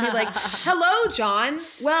they'll be like, hello, John.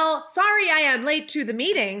 Well, sorry I am late to the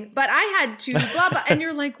meeting, but I had to blah, blah. And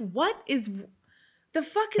you're like, what is the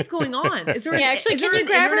fuck is going on? Is there can you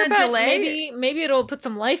grab her butt? delay? Maybe it'll put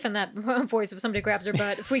some life in that voice if somebody grabs her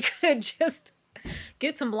butt. If we could just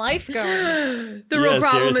get some life going. The real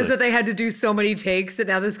problem is that they had to do so many takes that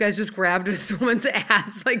now this guy's just grabbed this woman's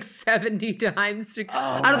ass like 70 times.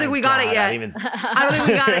 I don't think we got it yet. I don't think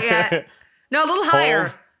we got it yet. No, a little higher.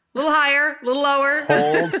 A little higher, a little lower.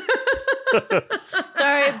 Hold.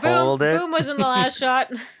 Sorry, boom. Hold it. Boom was in the last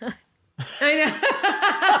shot. I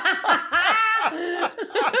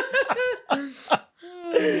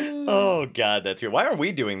know. Oh God, that's weird. Why aren't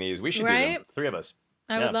we doing these? We should do them. 3 of us.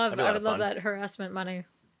 I would love that harassment money.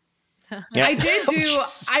 Yeah. I did do.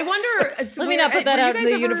 I wonder. Let me not put that out in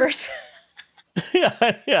the universe.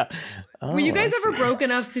 Yeah. Were you guys ever broke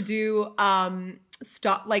enough to do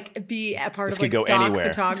stock, like be a part of like stock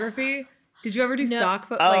photography? Did you ever do stock?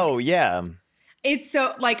 Yeah. It's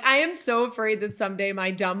so like I am so afraid that someday my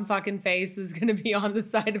dumb fucking face is going to be on the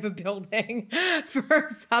side of a building for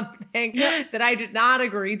something that I did not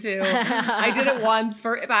agree to. I did it once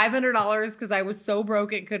for $500 because I was so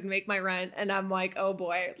broke it couldn't make my rent, and I'm like, oh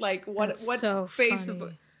boy, like what so face funny.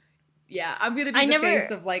 of yeah, I'm gonna be face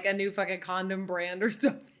of like a new fucking condom brand or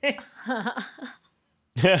something.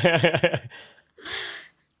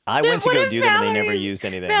 I went to go do them and they never used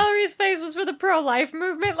anything. Valerie's face was for the pro-life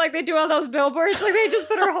movement. Like they do all those billboards. Like they just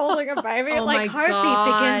put her holding a baby. Oh like my heartbeat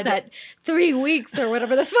God. begins at 3 weeks or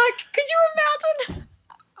whatever the fuck. Could you imagine?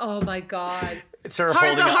 Oh my God. It's her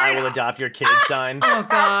holding an I will adopt your kid sign. Oh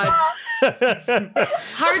God.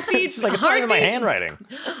 Heartbeat. She's like, it's not even my handwriting.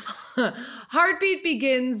 Heartbeat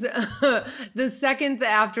begins the second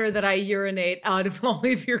after that I urinate out of all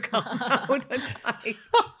of your cum out.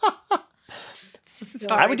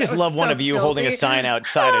 Sorry, I would just love one of you holding a sign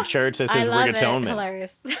outside a church that says Rigatoni.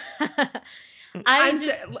 Hilarious.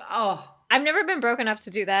 I've never been broke enough to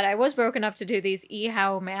do that. I was broke enough to do these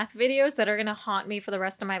eHow math videos that are going to haunt me for the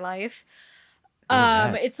rest of my life.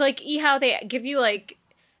 It's like eHow, they give you like,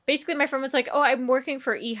 basically my friend was like, oh, I'm working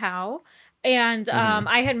for eHow. And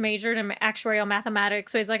I had majored in actuarial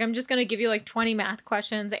mathematics. So he's like, I'm just going to give you like 20 math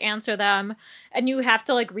questions, answer them. And you have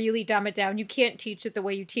to like really dumb it down. You can't teach it the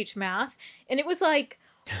way you teach math. And it was like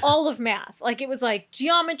all of math. Like it was like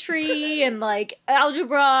geometry and like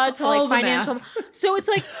algebra to like financial. So it's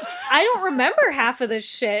like, I don't remember half of this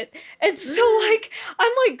shit. And so like,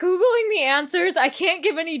 I'm like Googling the answers. I can't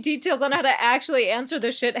give any details on how to actually answer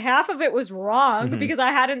this shit. Half of it was wrong because I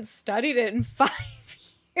hadn't studied it in 5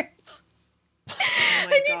 years. Oh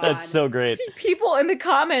my God. That's so great. See people in the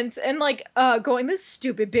comments and like going, this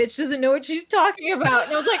stupid bitch doesn't know what she's talking about.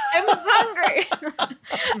 And I was like, I'm hungry.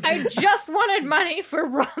 I just wanted money for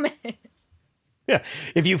ramen. Yeah.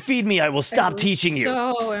 If you feed me, I will stop teaching you.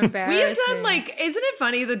 So embarrassing. We have done like, isn't it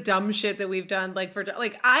funny the dumb shit that we've done? Like for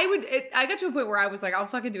like, I got to a point where I was like, I'll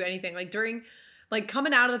fucking do anything. Like during, like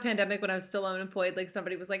coming out of the pandemic when I was still unemployed, like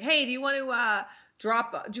somebody was like, hey, do you want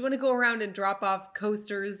to go around and drop off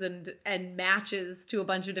coasters and matches to a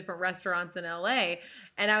bunch of different restaurants in LA?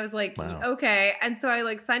 And I was like, wow. Okay. And so I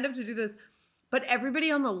like signed up to do this, but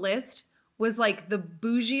everybody on the list was like the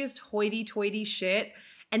bougiest hoity-toity shit.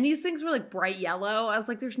 And these things were like bright yellow. I was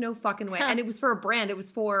like, there's no fucking way. And it was for a brand. It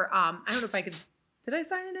was for, I don't know if I could, did I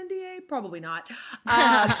sign an NDA? Probably not.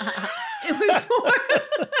 It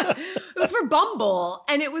was for Bumble.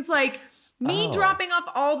 And it was like, Me dropping off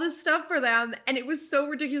all this stuff for them. And it was so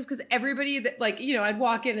ridiculous because everybody that, like, you know, I'd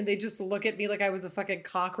walk in and they just look at me like I was a fucking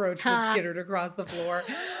cockroach that skittered across the floor.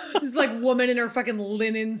 This like woman in her fucking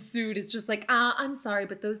linen suit is just like, I'm sorry,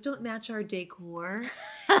 but those don't match our decor.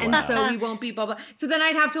 And so we won't be blah, blah. So then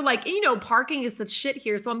I'd have to like, you know, parking is such shit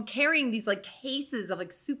here. So I'm carrying these like cases of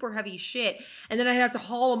like super heavy shit. And then I'd have to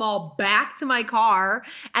haul them all back to my car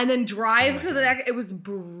and then drive to the next. It was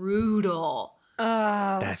brutal.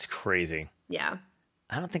 Oh, That's crazy. Yeah.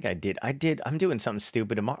 I don't think I did. I'm doing something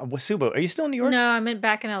stupid tomorrow. Subo, are you still in New York? no, I'm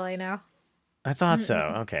back in LA now. I thought so.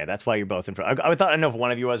 Okay, that's why you're both in front. I thought I know if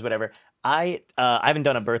one of you was whatever. I haven't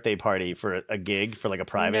done a birthday party for a gig for like a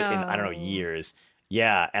private in I don't know years.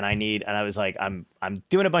 Yeah, and I was like I'm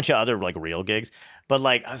doing a bunch of other like real gigs, but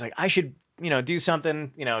like I was like I should do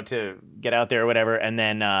something to get out there or whatever. And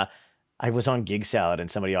then I was on Gig Salad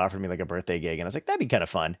and somebody offered me like a birthday gig, and I was like that'd be kind of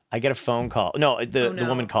fun. I get a phone call. No, the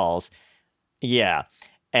woman calls. Yeah,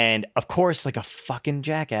 and of course like a fucking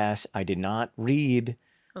jackass, I did not read.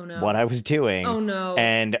 What I was doing. Oh, no.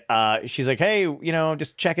 And she's like, hey,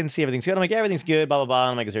 just check and see everything's good. I'm like, yeah, everything's good, blah, blah, blah.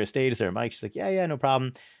 I'm like, is there a stage? Is there a mic? She's like, yeah, no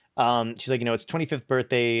problem. She's like, it's 25th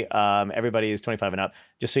birthday. Everybody is 25 and up.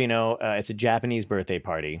 Just so you know, it's a Japanese birthday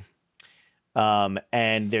party.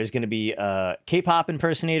 And there's going to be K-pop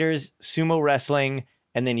impersonators, sumo wrestling,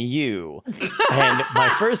 and then you. And my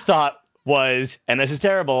first thought was, and this is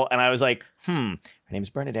terrible, and I was like, her name's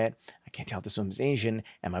Bernadette. I can't tell if this woman's Asian.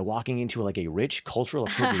 Am I walking into like a rich cultural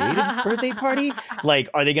appropriated birthday party? Like,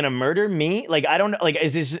 are they gonna murder me? Like, I don't know. Like,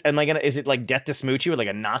 is it like Death to Smoochie where like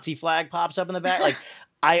a Nazi flag pops up in the back? Like,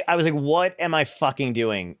 I was like, what am I fucking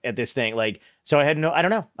doing at this thing? Like, so I don't know. I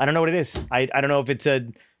don't know what it is. I don't know if it's a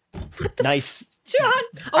nice. John.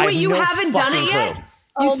 Oh wait, you haven't done it yet? Clue.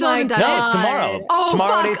 You still haven't done it? No, it's tomorrow. Oh,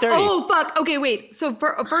 tomorrow fuck. at 8:30. Oh, fuck. Okay, wait. So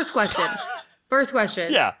first question. First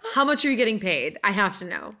question. Yeah. How much are you getting paid? I have to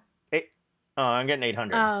know. Oh, I'm getting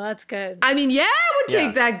 800. Oh, that's good. I mean, yeah, I would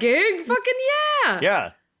take that gig. Fucking yeah.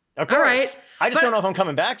 Yeah. Of course. All right. I just don't know if I'm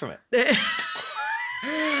coming back from it. But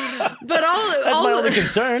That's my only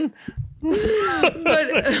concern. but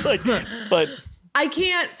I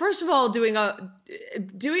can't. First of all, doing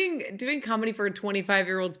comedy for a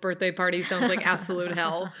 25-year-old's birthday party sounds like absolute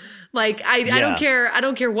hell. Like I don't care. I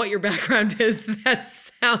don't care what your background is. That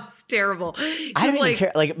sounds terrible. I don't even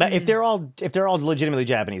care. Like if they're all legitimately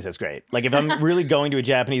Japanese, that's great. Like if I'm really going to a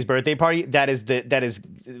Japanese birthday party, that is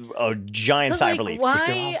a giant sigh of relief.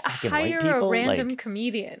 Why hire a random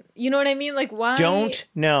comedian? You know what I mean? Like why? Don't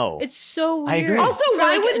know. It's so weird. I agree. Also,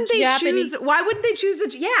 why wouldn't they Japanese... choose? Why wouldn't they choose a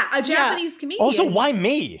Japanese comedian? Also, why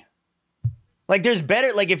me? Like, there's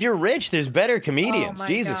better, like, if you're rich, there's better comedians.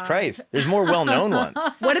 Jesus Christ. There's more well-known ones.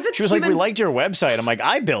 What if it's She was like, we liked your website. I'm like,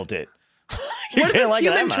 I built it. What if it's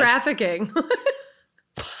human trafficking?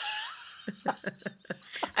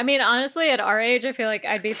 I mean, honestly, at our age, I feel like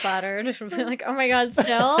I'd be flattered. I'd be like, oh my God,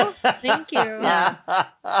 still? Thank you. Yeah.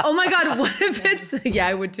 Oh my God, what if it's... Yeah,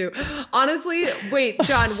 I would too. Honestly, wait,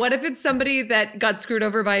 John, what if it's somebody that got screwed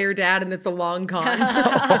over by your dad and it's a long con?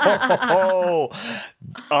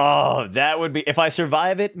 Oh, that would be... If I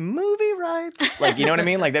survive it, movie rights. Like, you know what I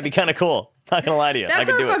mean? Like, that'd be kind of cool. Not gonna lie to you. That's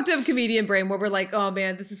our fucked up comedian brain where we're like, oh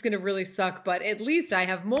man, this is gonna really suck, but at least I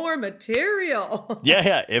have more material.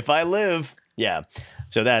 Yeah. If I live... Yeah.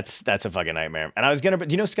 So that's a fucking nightmare. And I was gonna...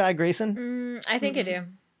 Do you know Sky Grayson? I think I do.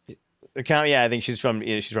 Yeah, I think she's from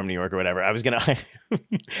New York or whatever. I was gonna...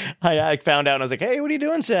 I found out and I was like, hey, what are you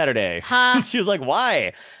doing Saturday? She was like,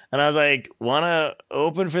 why? And I was like, wanna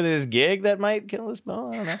open for this gig that might kill us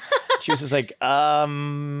both? I don't know. She was just like,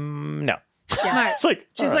 no. Yeah. It's like,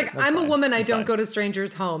 she's right, like, I'm fine. a woman. I don't fine. go to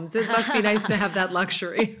strangers' homes. It must be nice to have that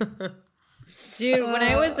luxury. Dude, when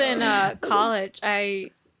I was in college,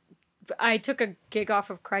 I took a gig off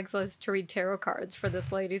of Craigslist to read tarot cards for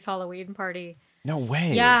this lady's Halloween party. No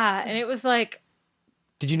way. Yeah, and it was like...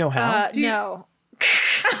 Did you know how? No.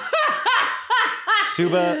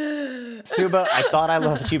 Suba, I thought I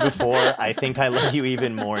loved you before. I think I love you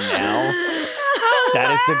even more now.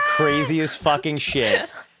 That is the craziest fucking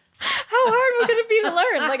shit. How hard would it be to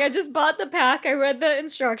learn? Like, I just bought the pack, I read the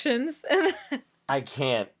instructions, and then... I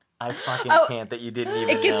fucking can't that you didn't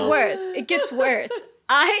even It gets know. worse. It gets worse.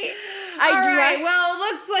 I All dress... right, well, it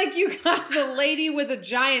looks like you got the lady with a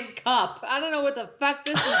giant cup. I don't know what the fuck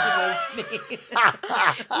this is supposed to mean.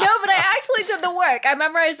 No, but I actually did the work. I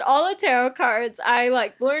memorized all the tarot cards. I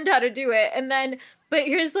learned how to do it, and then... But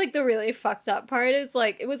here's the really fucked up part. It's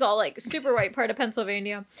it was all super white part of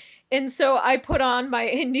Pennsylvania. And so I put on my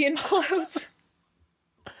Indian clothes.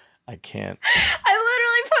 I can't. I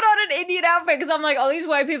literally put on an Indian outfit because I'm like, all these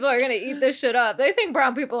white people are going to eat this shit up. They think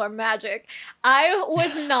brown people are magic. I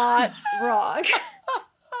was not wrong.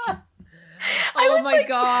 Oh my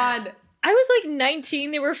God. I was like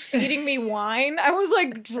 19. They were feeding me wine. I was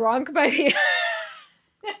like drunk by the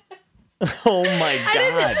Oh my God.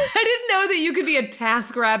 I didn't know that you could be a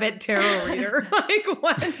TaskRabbit tarot reader. Like,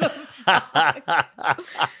 what the fuck?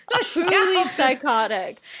 That's truly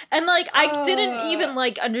psychotic. And like I didn't even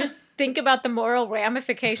like think about the moral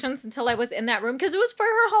ramifications until I was in that room because it was for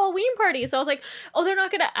her Halloween party. So I was like, oh, they're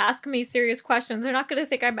not going to ask me serious questions. They're not going to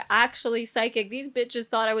think I'm actually psychic. These bitches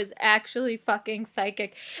thought I was actually fucking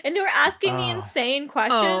psychic. And they were asking me insane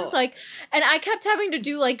questions. Like, and I kept having to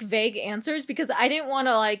do like vague answers because I didn't want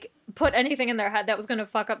to like put anything in their head that was going to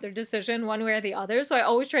fuck up their decision one way or the other. So I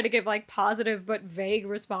always try to give like positive but vague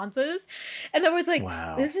responses. And there was like,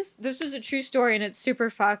 wow. this is a true story and it's super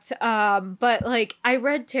fucked. But like I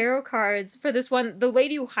read tarot cards for this one. The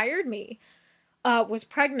lady who hired me was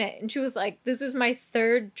pregnant and she was like, this is my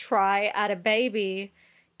third try at a baby.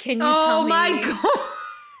 Can you tell me? Oh my God.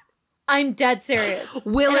 I'm dead serious.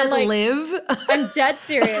 Will it live? I'm dead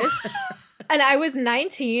serious. And I was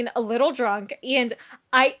 19, a little drunk, and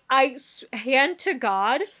I hand to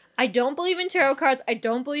God, I don't believe in tarot cards. I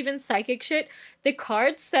don't believe in psychic shit. The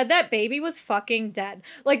cards said that baby was fucking dead.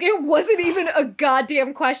 Like, it wasn't even a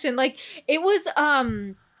goddamn question. Like, it was,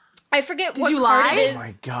 I forget what card it is. Oh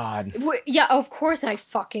my God. Yeah, of course I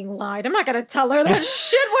fucking lied. I'm not going to tell her that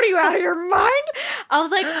shit. What are you, out of your mind? I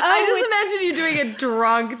was like, oh. I just imagine you doing it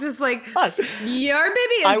drunk, just like, your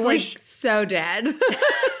baby is so dead.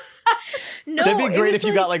 No, that'd be great if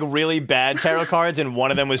you got like really bad tarot cards and one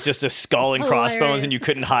of them was just a skull and crossbones and you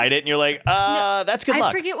couldn't hide it and you're like, that's good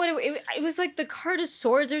luck. I forget what it was like the card of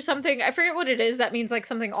swords or something. I forget what it is. That means like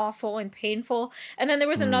something awful and painful. And then there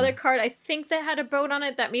was another card, I think that had a boat on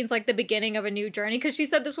it. That means like the beginning of a new journey. Cause she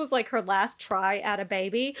said this was like her last try at a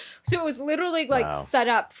baby. So it was literally like set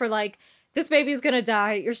up for like, this baby is going to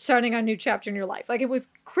die. You're starting a new chapter in your life. Like, it was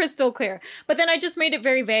crystal clear. But then I just made it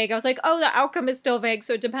very vague. I was like, oh, the outcome is still vague.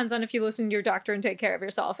 So it depends on if you listen to your doctor and take care of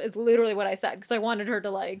yourself is literally what I said. Because I wanted her to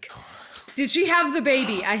like... Did she have the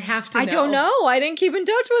baby? I have to know. I don't know. I didn't keep in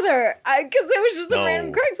touch with her. Because it was just a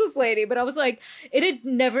random Craigslist lady. But I was like,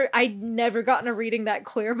 I'd never gotten a reading that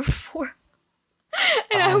clear before.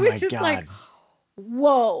 And I was just like,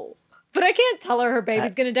 whoa. But I can't tell her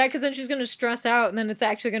baby's going to die because then she's going to stress out and then it's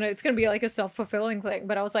going to be like a self-fulfilling thing.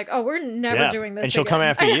 But I was like, oh, we're never doing this and she'll again. come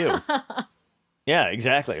after you. Yeah,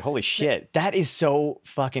 exactly. Holy shit. That is so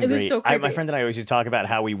fucking great. So my friend and I always used to talk about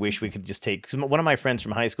how we wish we could just take, because one of my friends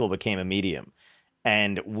from high school became a medium.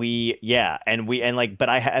 And but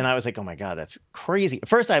I was like, oh my God, that's crazy. At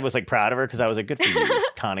first I was like proud of her because I was like, good for you,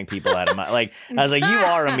 just conning people out of my, like, I was like, you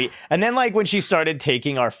are a me. And then like when she started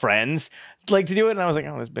taking our friends like to do it, and I was like,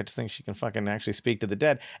 oh, this bitch thinks she can fucking actually speak to the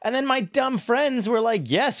dead. And then my dumb friends were like,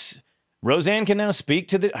 yes, Roseanne can now speak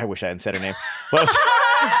to the, I wish I hadn't said her name. Well,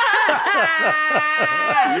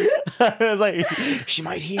 I was like, she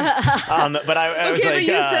might hear. But I was like, but you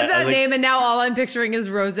said that name, and now all I'm picturing is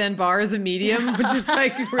Roseanne Barr as a medium, which is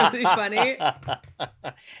like really funny.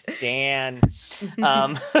 Dan,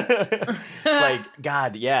 like,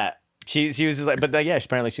 God, yeah. She was just like, but yeah,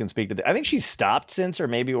 apparently she can speak to the, I think she's stopped since, or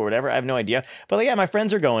whatever. I have no idea. But like, yeah, my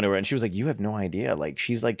friends are going to her, and she was like, you have no idea. Like,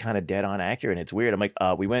 she's like kind of dead on accurate, and it's weird. I'm like,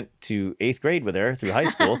 we went to 8th grade with her through high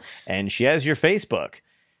school, and she has your Facebook.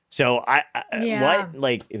 So what?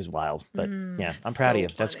 Like, it was wild, but yeah, I'm proud of you.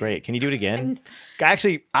 Funny. That's great. Can you do it again?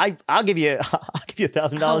 Actually, I'll give you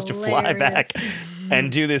 $1,000 to fly back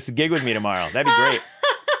and do this gig with me tomorrow. That'd be great.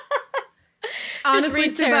 Honestly,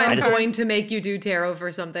 Suba, I'm going to make you do tarot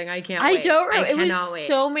for something. I can't wait. I don't remember. It was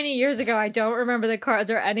so many years ago. I don't remember the cards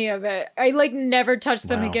or any of it. I like never touched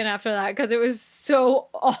them again after that because it was so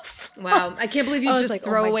awful. Wow. I can't believe you just like,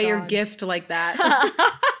 throw away your gift like that.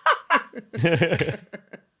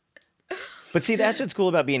 But see, that's what's cool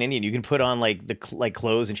about being Indian. You can put on like the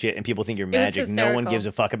clothes and shit, and people think you're magic. No one gives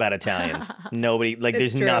a fuck about Italians. Nobody. Like,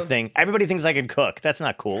 there's nothing. Everybody thinks I can cook. That's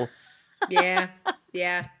not cool. Yeah.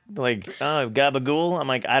 Like, oh, gabagool? I'm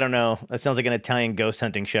like, I don't know. That sounds like an Italian ghost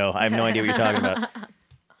hunting show. I have no idea what you're talking about.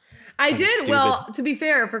 I did. Stupid. Well, to be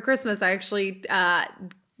fair, for Christmas, I actually did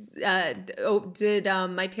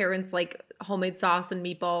my parents like homemade sauce and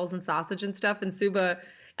meatballs and sausage and stuff, and Suba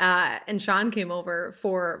and Sean came over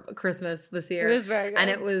for Christmas this year. It was very good. And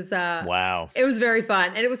it was wow. It was very fun.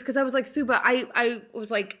 And it was because I was like, Suba, I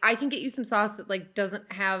was like, I can get you some sauce that like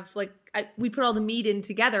doesn't have like we put all the meat in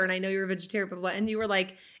together, and I know you're a vegetarian, blah, blah, blah. And you were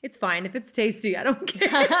like, it's fine if it's tasty. I don't care.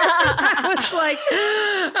 I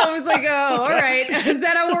was like, oh, all right. Is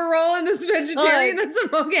that how we're rolling this vegetarianism?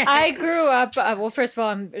 Okay. I grew up, well, first of all,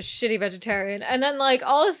 I'm a shitty vegetarian. And then, like,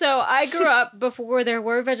 also, I grew up before there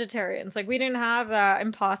were vegetarians. Like, we didn't have the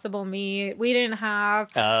Impossible meat. We didn't have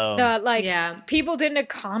people didn't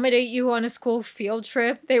accommodate you on a school field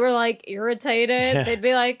trip. They were, like, irritated. They'd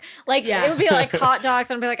be like, it would be like hot dogs.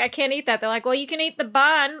 And I'd be like, I can't eat that. They're like, well, you can eat the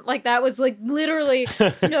bun. Like, that was, like, literally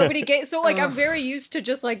nobody gave. So, like, I'm very used to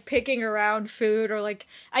just, like, picking around food, or, like,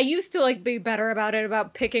 I used to, like, be better about it,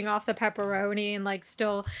 about picking off the pepperoni, and, like,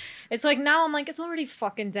 still, it's like, now I'm like, it's already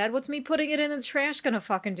fucking dead. What's me putting it in the trash gonna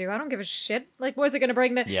fucking do? I don't give a shit. Like, what is it gonna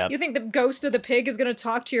bring? You think the ghost of the pig is gonna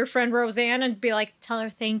talk to your friend Roseanne and be like, tell her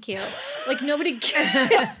thank you? Like, nobody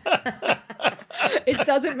cares. It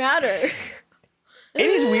doesn't matter. It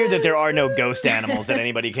is weird that there are no ghost animals that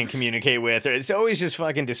anybody can communicate with. It's always just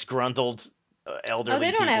fucking disgruntled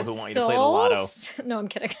elderly people who want you to play the lotto. No, I'm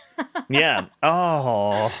kidding. Yeah.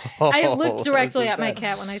 Oh. I looked directly at my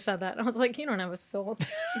cat when I said that. I was like, you don't have a soul,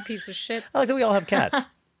 you piece of shit. I like that we all have cats.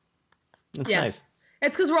 That's nice.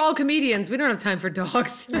 It's because we're all comedians. We don't have time for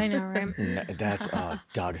dogs. I know, right?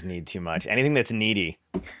 Dogs need too much. Anything that's needy.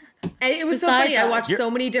 And it was so funny. I watched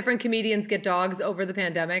so many different comedians get dogs over the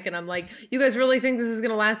pandemic, and I'm like, you guys really think this is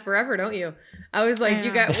going to last forever, don't you? I was like,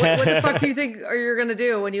 you guys, what the fuck do you think you're going to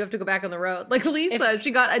do when you have to go back on the road? Like Lisa,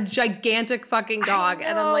 she got a gigantic fucking dog,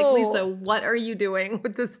 and I'm like, Lisa, what are you doing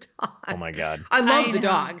with this dog? Oh my God. I love the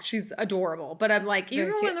dog. She's adorable. But I'm like,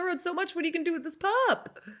 you're going on the road so much. What are you going to do with this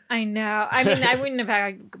pup? I know. I mean, I wouldn't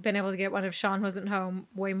have been able to get one if Sean wasn't home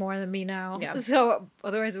way more than me now. Yeah. So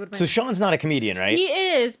otherwise it would have been. So Sean's not a comedian, right? He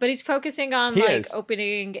is, but he's focusing on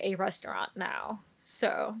opening a restaurant now.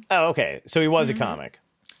 So. Oh, okay. So he was a comic.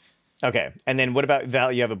 Okay. And then what about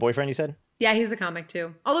Val? You have a boyfriend, you said? Yeah, he's a comic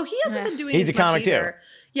too. Although he hasn't been doing He's as a comic much either. too.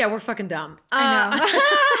 Yeah, we're fucking dumb. I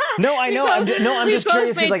know. No, I know. I'm just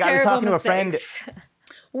curious because like I was talking to a friend.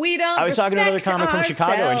 I was talking to another comic from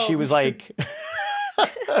Chicago, and she was like,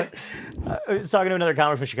 I was talking to another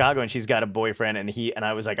comic from Chicago, and she's got a boyfriend, and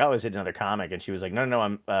I was like, oh, is it another comic? And she was like, no,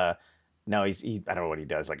 I'm no, he I don't know what he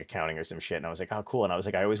does, like accounting or some shit. And I was like, oh, cool. And I was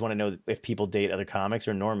like, I always want to know if people date other comics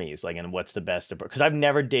or normies, like, and what's the best because I've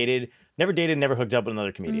never dated, never hooked up with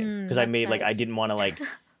another comedian because I made nice. Like I didn't want to like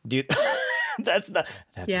do. That's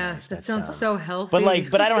nice. That sounds so healthy.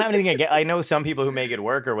 But I don't have anything against. I know some people who make it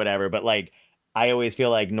work or whatever, but like. I always feel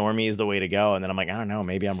like normie is the way to go, and then I'm like, I don't know,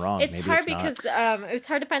 maybe I'm wrong. It's hard because it's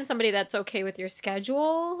hard to find somebody that's okay with your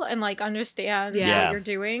schedule and like understands what you're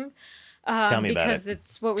doing. Tell me about it. Because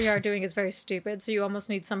it's what we are doing is very stupid, so you almost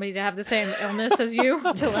need somebody to have the same illness as you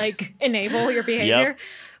to like enable your behavior.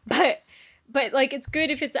 Yep. But like it's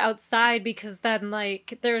good if it's outside because then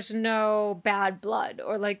like there's no bad blood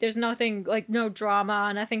or like there's nothing like no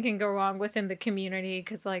drama, nothing can go wrong within the community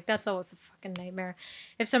because like that's always a fucking nightmare.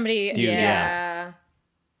 If somebody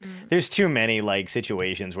There's too many like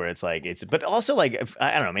situations where it's like but also like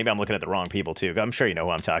I don't know, maybe I'm looking at the wrong people too. I'm sure you know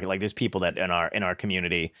who I'm talking. Like there's people that in our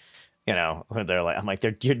community, you know, they're like, I'm like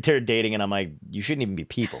they're dating, and I'm like, you shouldn't even be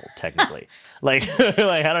people technically. like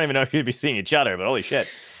I don't even know if you'd be seeing each other, but holy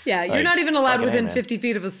shit. Yeah, you're not even allowed within 50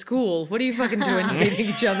 feet of a school. What are you fucking doing dating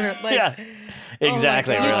each other? Like, yeah,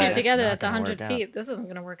 exactly. Oh you two together, that's 100 feet. This isn't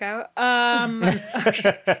going to work out.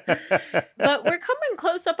 Okay. But we're coming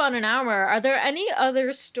close up on an hour. Are there any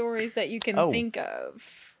other stories that you can think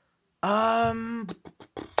of? Yeah,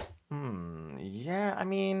 I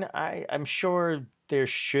mean, I'm sure there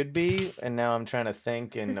should be, and now I'm trying to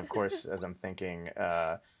think, and of course, as I'm thinking,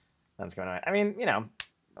 that's going on. I mean, you know.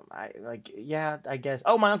 I guess.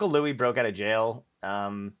 Oh, my Uncle Louie broke out of jail.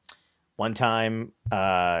 One time,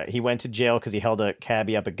 he went to jail because he held a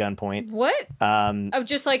cabbie up at gunpoint. What?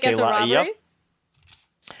 Just like as a robbery?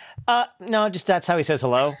 Yep. No, just that's how he says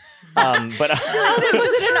hello. But was it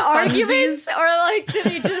just an argument, or like did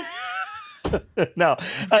he just? No,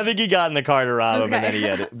 I think he got in the car to rob him, and then he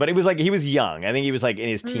had it. But it was like he was young. I think he was like in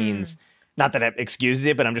his teens. Not that it excuses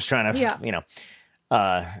it, but I'm just trying to, you know.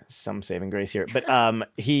 Some saving grace here, but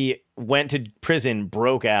he went to prison,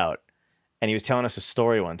 broke out, and he was telling us a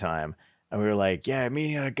story one time, and we were like, "Yeah,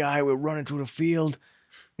 me and a guy we're running through the field,"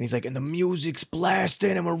 and he's like, "And the music's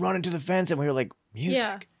blasting, and we're running to the fence," and we were like, "Music."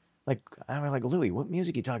 Yeah. Like, I was like, Louis, what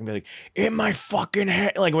music are you talking about? Like, in my fucking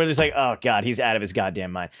head. Like, we're just like, oh God, he's out of his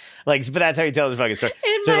goddamn mind. Like, but that's how he tells his fucking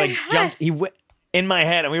story. He went in my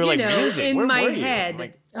head, and we were like, music. In my head.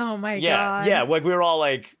 Like, oh my God. Yeah, like we were all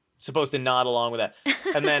like. Supposed to nod along with that.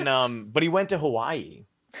 And then, but he went to Hawaii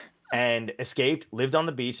and escaped, lived on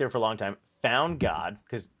the beach there for a long time, found God,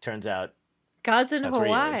 because turns out God's in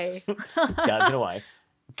Hawaii. God's in Hawaii.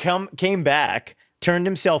 Came back, turned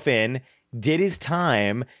himself in, did his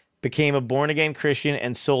time, became a born-again Christian,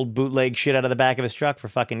 and sold bootleg shit out of the back of his truck for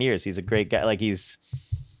fucking years. He's a great guy. Like,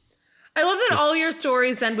 I love that all your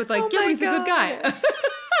stories end with like, yeah, but he's a good guy.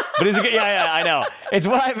 But he's a good, yeah, I know. It's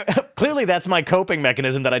what I've, clearly that's my coping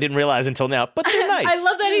mechanism that I didn't realize until now, but they're nice. I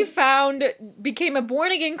love that he became a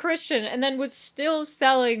born-again Christian and then was still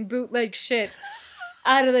selling bootleg shit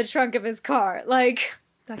out of the trunk of his car. Like,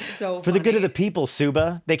 that's so funny. For the good of the people,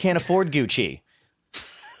 Suba. They can't afford Gucci.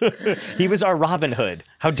 He was our Robin Hood.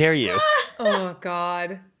 How dare you? Oh,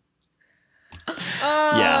 God.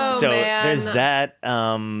 Oh, yeah, so man. there's that.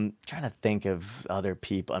 Trying to think of other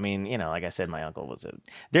people. I mean, you know, like I said, my uncle was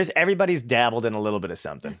everybody's dabbled in a little bit of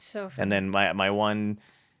something. That's so funny. And then my one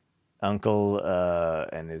uncle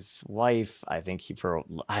and his wife, I think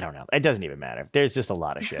I don't know. It doesn't even matter. There's just a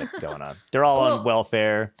lot of shit going on. They're all on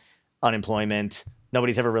welfare, unemployment.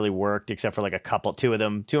 Nobody's ever really worked except for like a couple, two of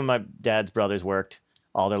them. Two of my dad's brothers worked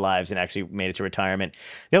all their lives and actually made it to retirement.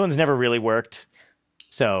 The other one's never really worked.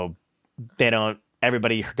 So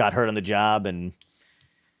everybody got hurt on the job, and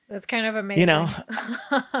that's kind of amazing. You know,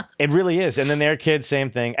 it really is. And then their kids,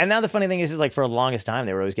 same thing. And now the funny thing is like for the longest time,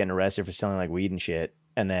 they were always getting arrested for selling like weed and shit.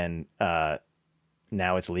 And then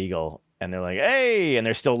now it's legal. And they're like, hey, and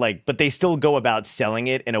they're still like, but they still go about selling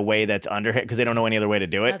it in a way that's underhand because they don't know any other way to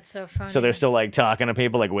do it. That's so funny. So they're still like talking to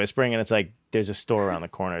people, like whispering. And it's like, there's a store around the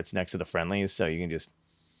corner. It's next to the Friendlies. So you can just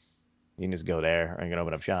go there or you can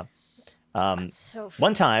open up shop. That's so funny.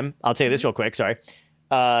 One time, I'll tell you this real quick, sorry.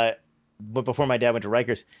 But before my dad went to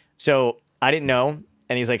Rikers, so I didn't know.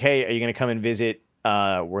 And he's like, hey, are you going to come and visit?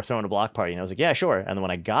 We're throwing a block party. And I was like, yeah, sure. And then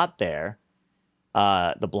when I got there,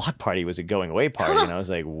 the block party was a going away party. And I was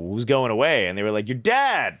like, who's going away? And they were like, your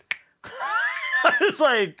dad. I was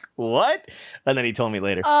like, what? And then he told me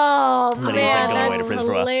later. Oh, man, that's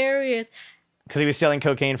hilarious. Because he was selling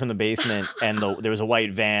cocaine from the basement, and there was a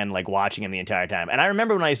white van like watching him the entire time. And I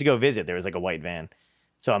remember when I used to go visit, there was like a white van.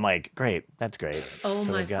 So I'm like, great, that's great. Oh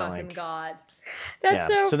so my fucking God. That's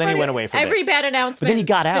so So then he funny. went away for every bad announcement. But then he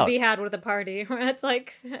got out. Could be had with a party. It's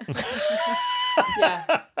like,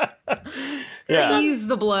 yeah. Ease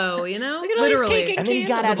the blow, you know, literally. And then he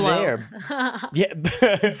got out of there. Yeah,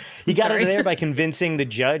 he got out of there by convincing the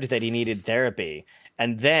judge that he needed therapy,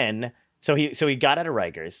 and then so he got out of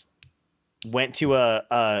Rikers. Went to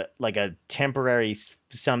a temporary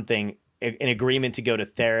something, an agreement to go to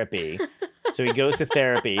therapy. So he goes to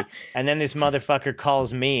therapy, and then this motherfucker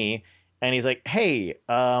calls me, and he's like, hey,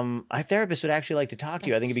 my therapist would actually like to talk to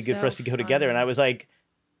you. I think it'd be good for us to go together. And I was like,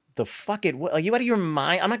 the fuck it? What, are you out of your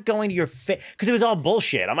mind? I'm not going to your because it was all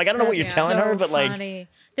bullshit. I'm like, I don't know what you're telling her, but funny.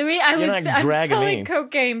 I was selling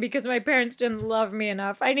cocaine because my parents didn't love me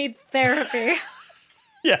enough. I need therapy.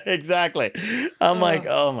 Yeah, exactly. I'm like,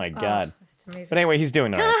 oh my God. Amazing. But anyway, he's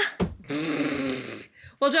doing all right.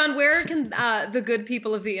 Well, John, where can the good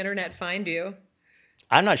people of the internet find you?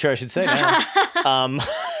 I'm not sure I should say that.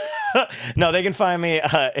 No, they can find me.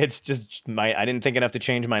 It's just I didn't think enough to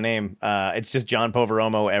change my name. It's just John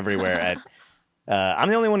Poveromo everywhere. I'm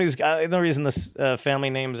the only one who's the reason this family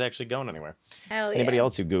name is actually going anywhere. Hell yeah. Anybody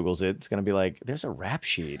else who Googles it, it's going to be like, there's a rap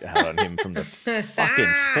sheet out on him from the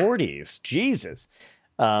fucking 40s. Jesus.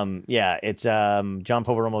 It's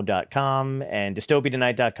johnpoveromo.com and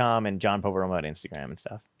dystopiatonight.com and John Poveromo at Instagram and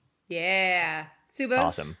stuff. Yeah. Suba?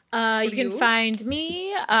 Awesome. You can find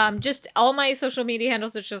me, just all my social media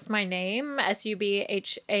handles. It's just my name,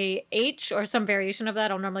 SUBHAH, or some variation of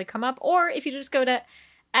that will normally come up. Or if you just go to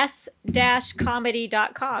s-comedy.com,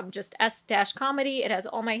 just s-comedy, it has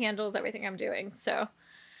all my handles, everything I'm doing. So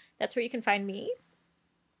that's where you can find me.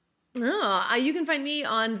 Oh, you can find me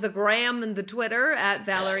on the gram and the Twitter at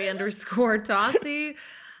Valerie_Tossi.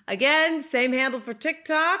 Again, same handle for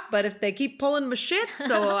TikTok, but if they keep pulling my shit,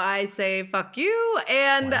 so I say fuck you.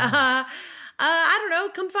 And I don't know,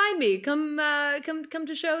 come find me. Come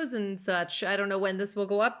to shows and such. I don't know when this will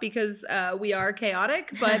go up because we are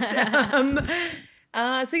chaotic, but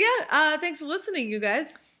thanks for listening, you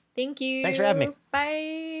guys. Thank you. Thanks for having me.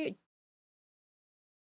 Bye.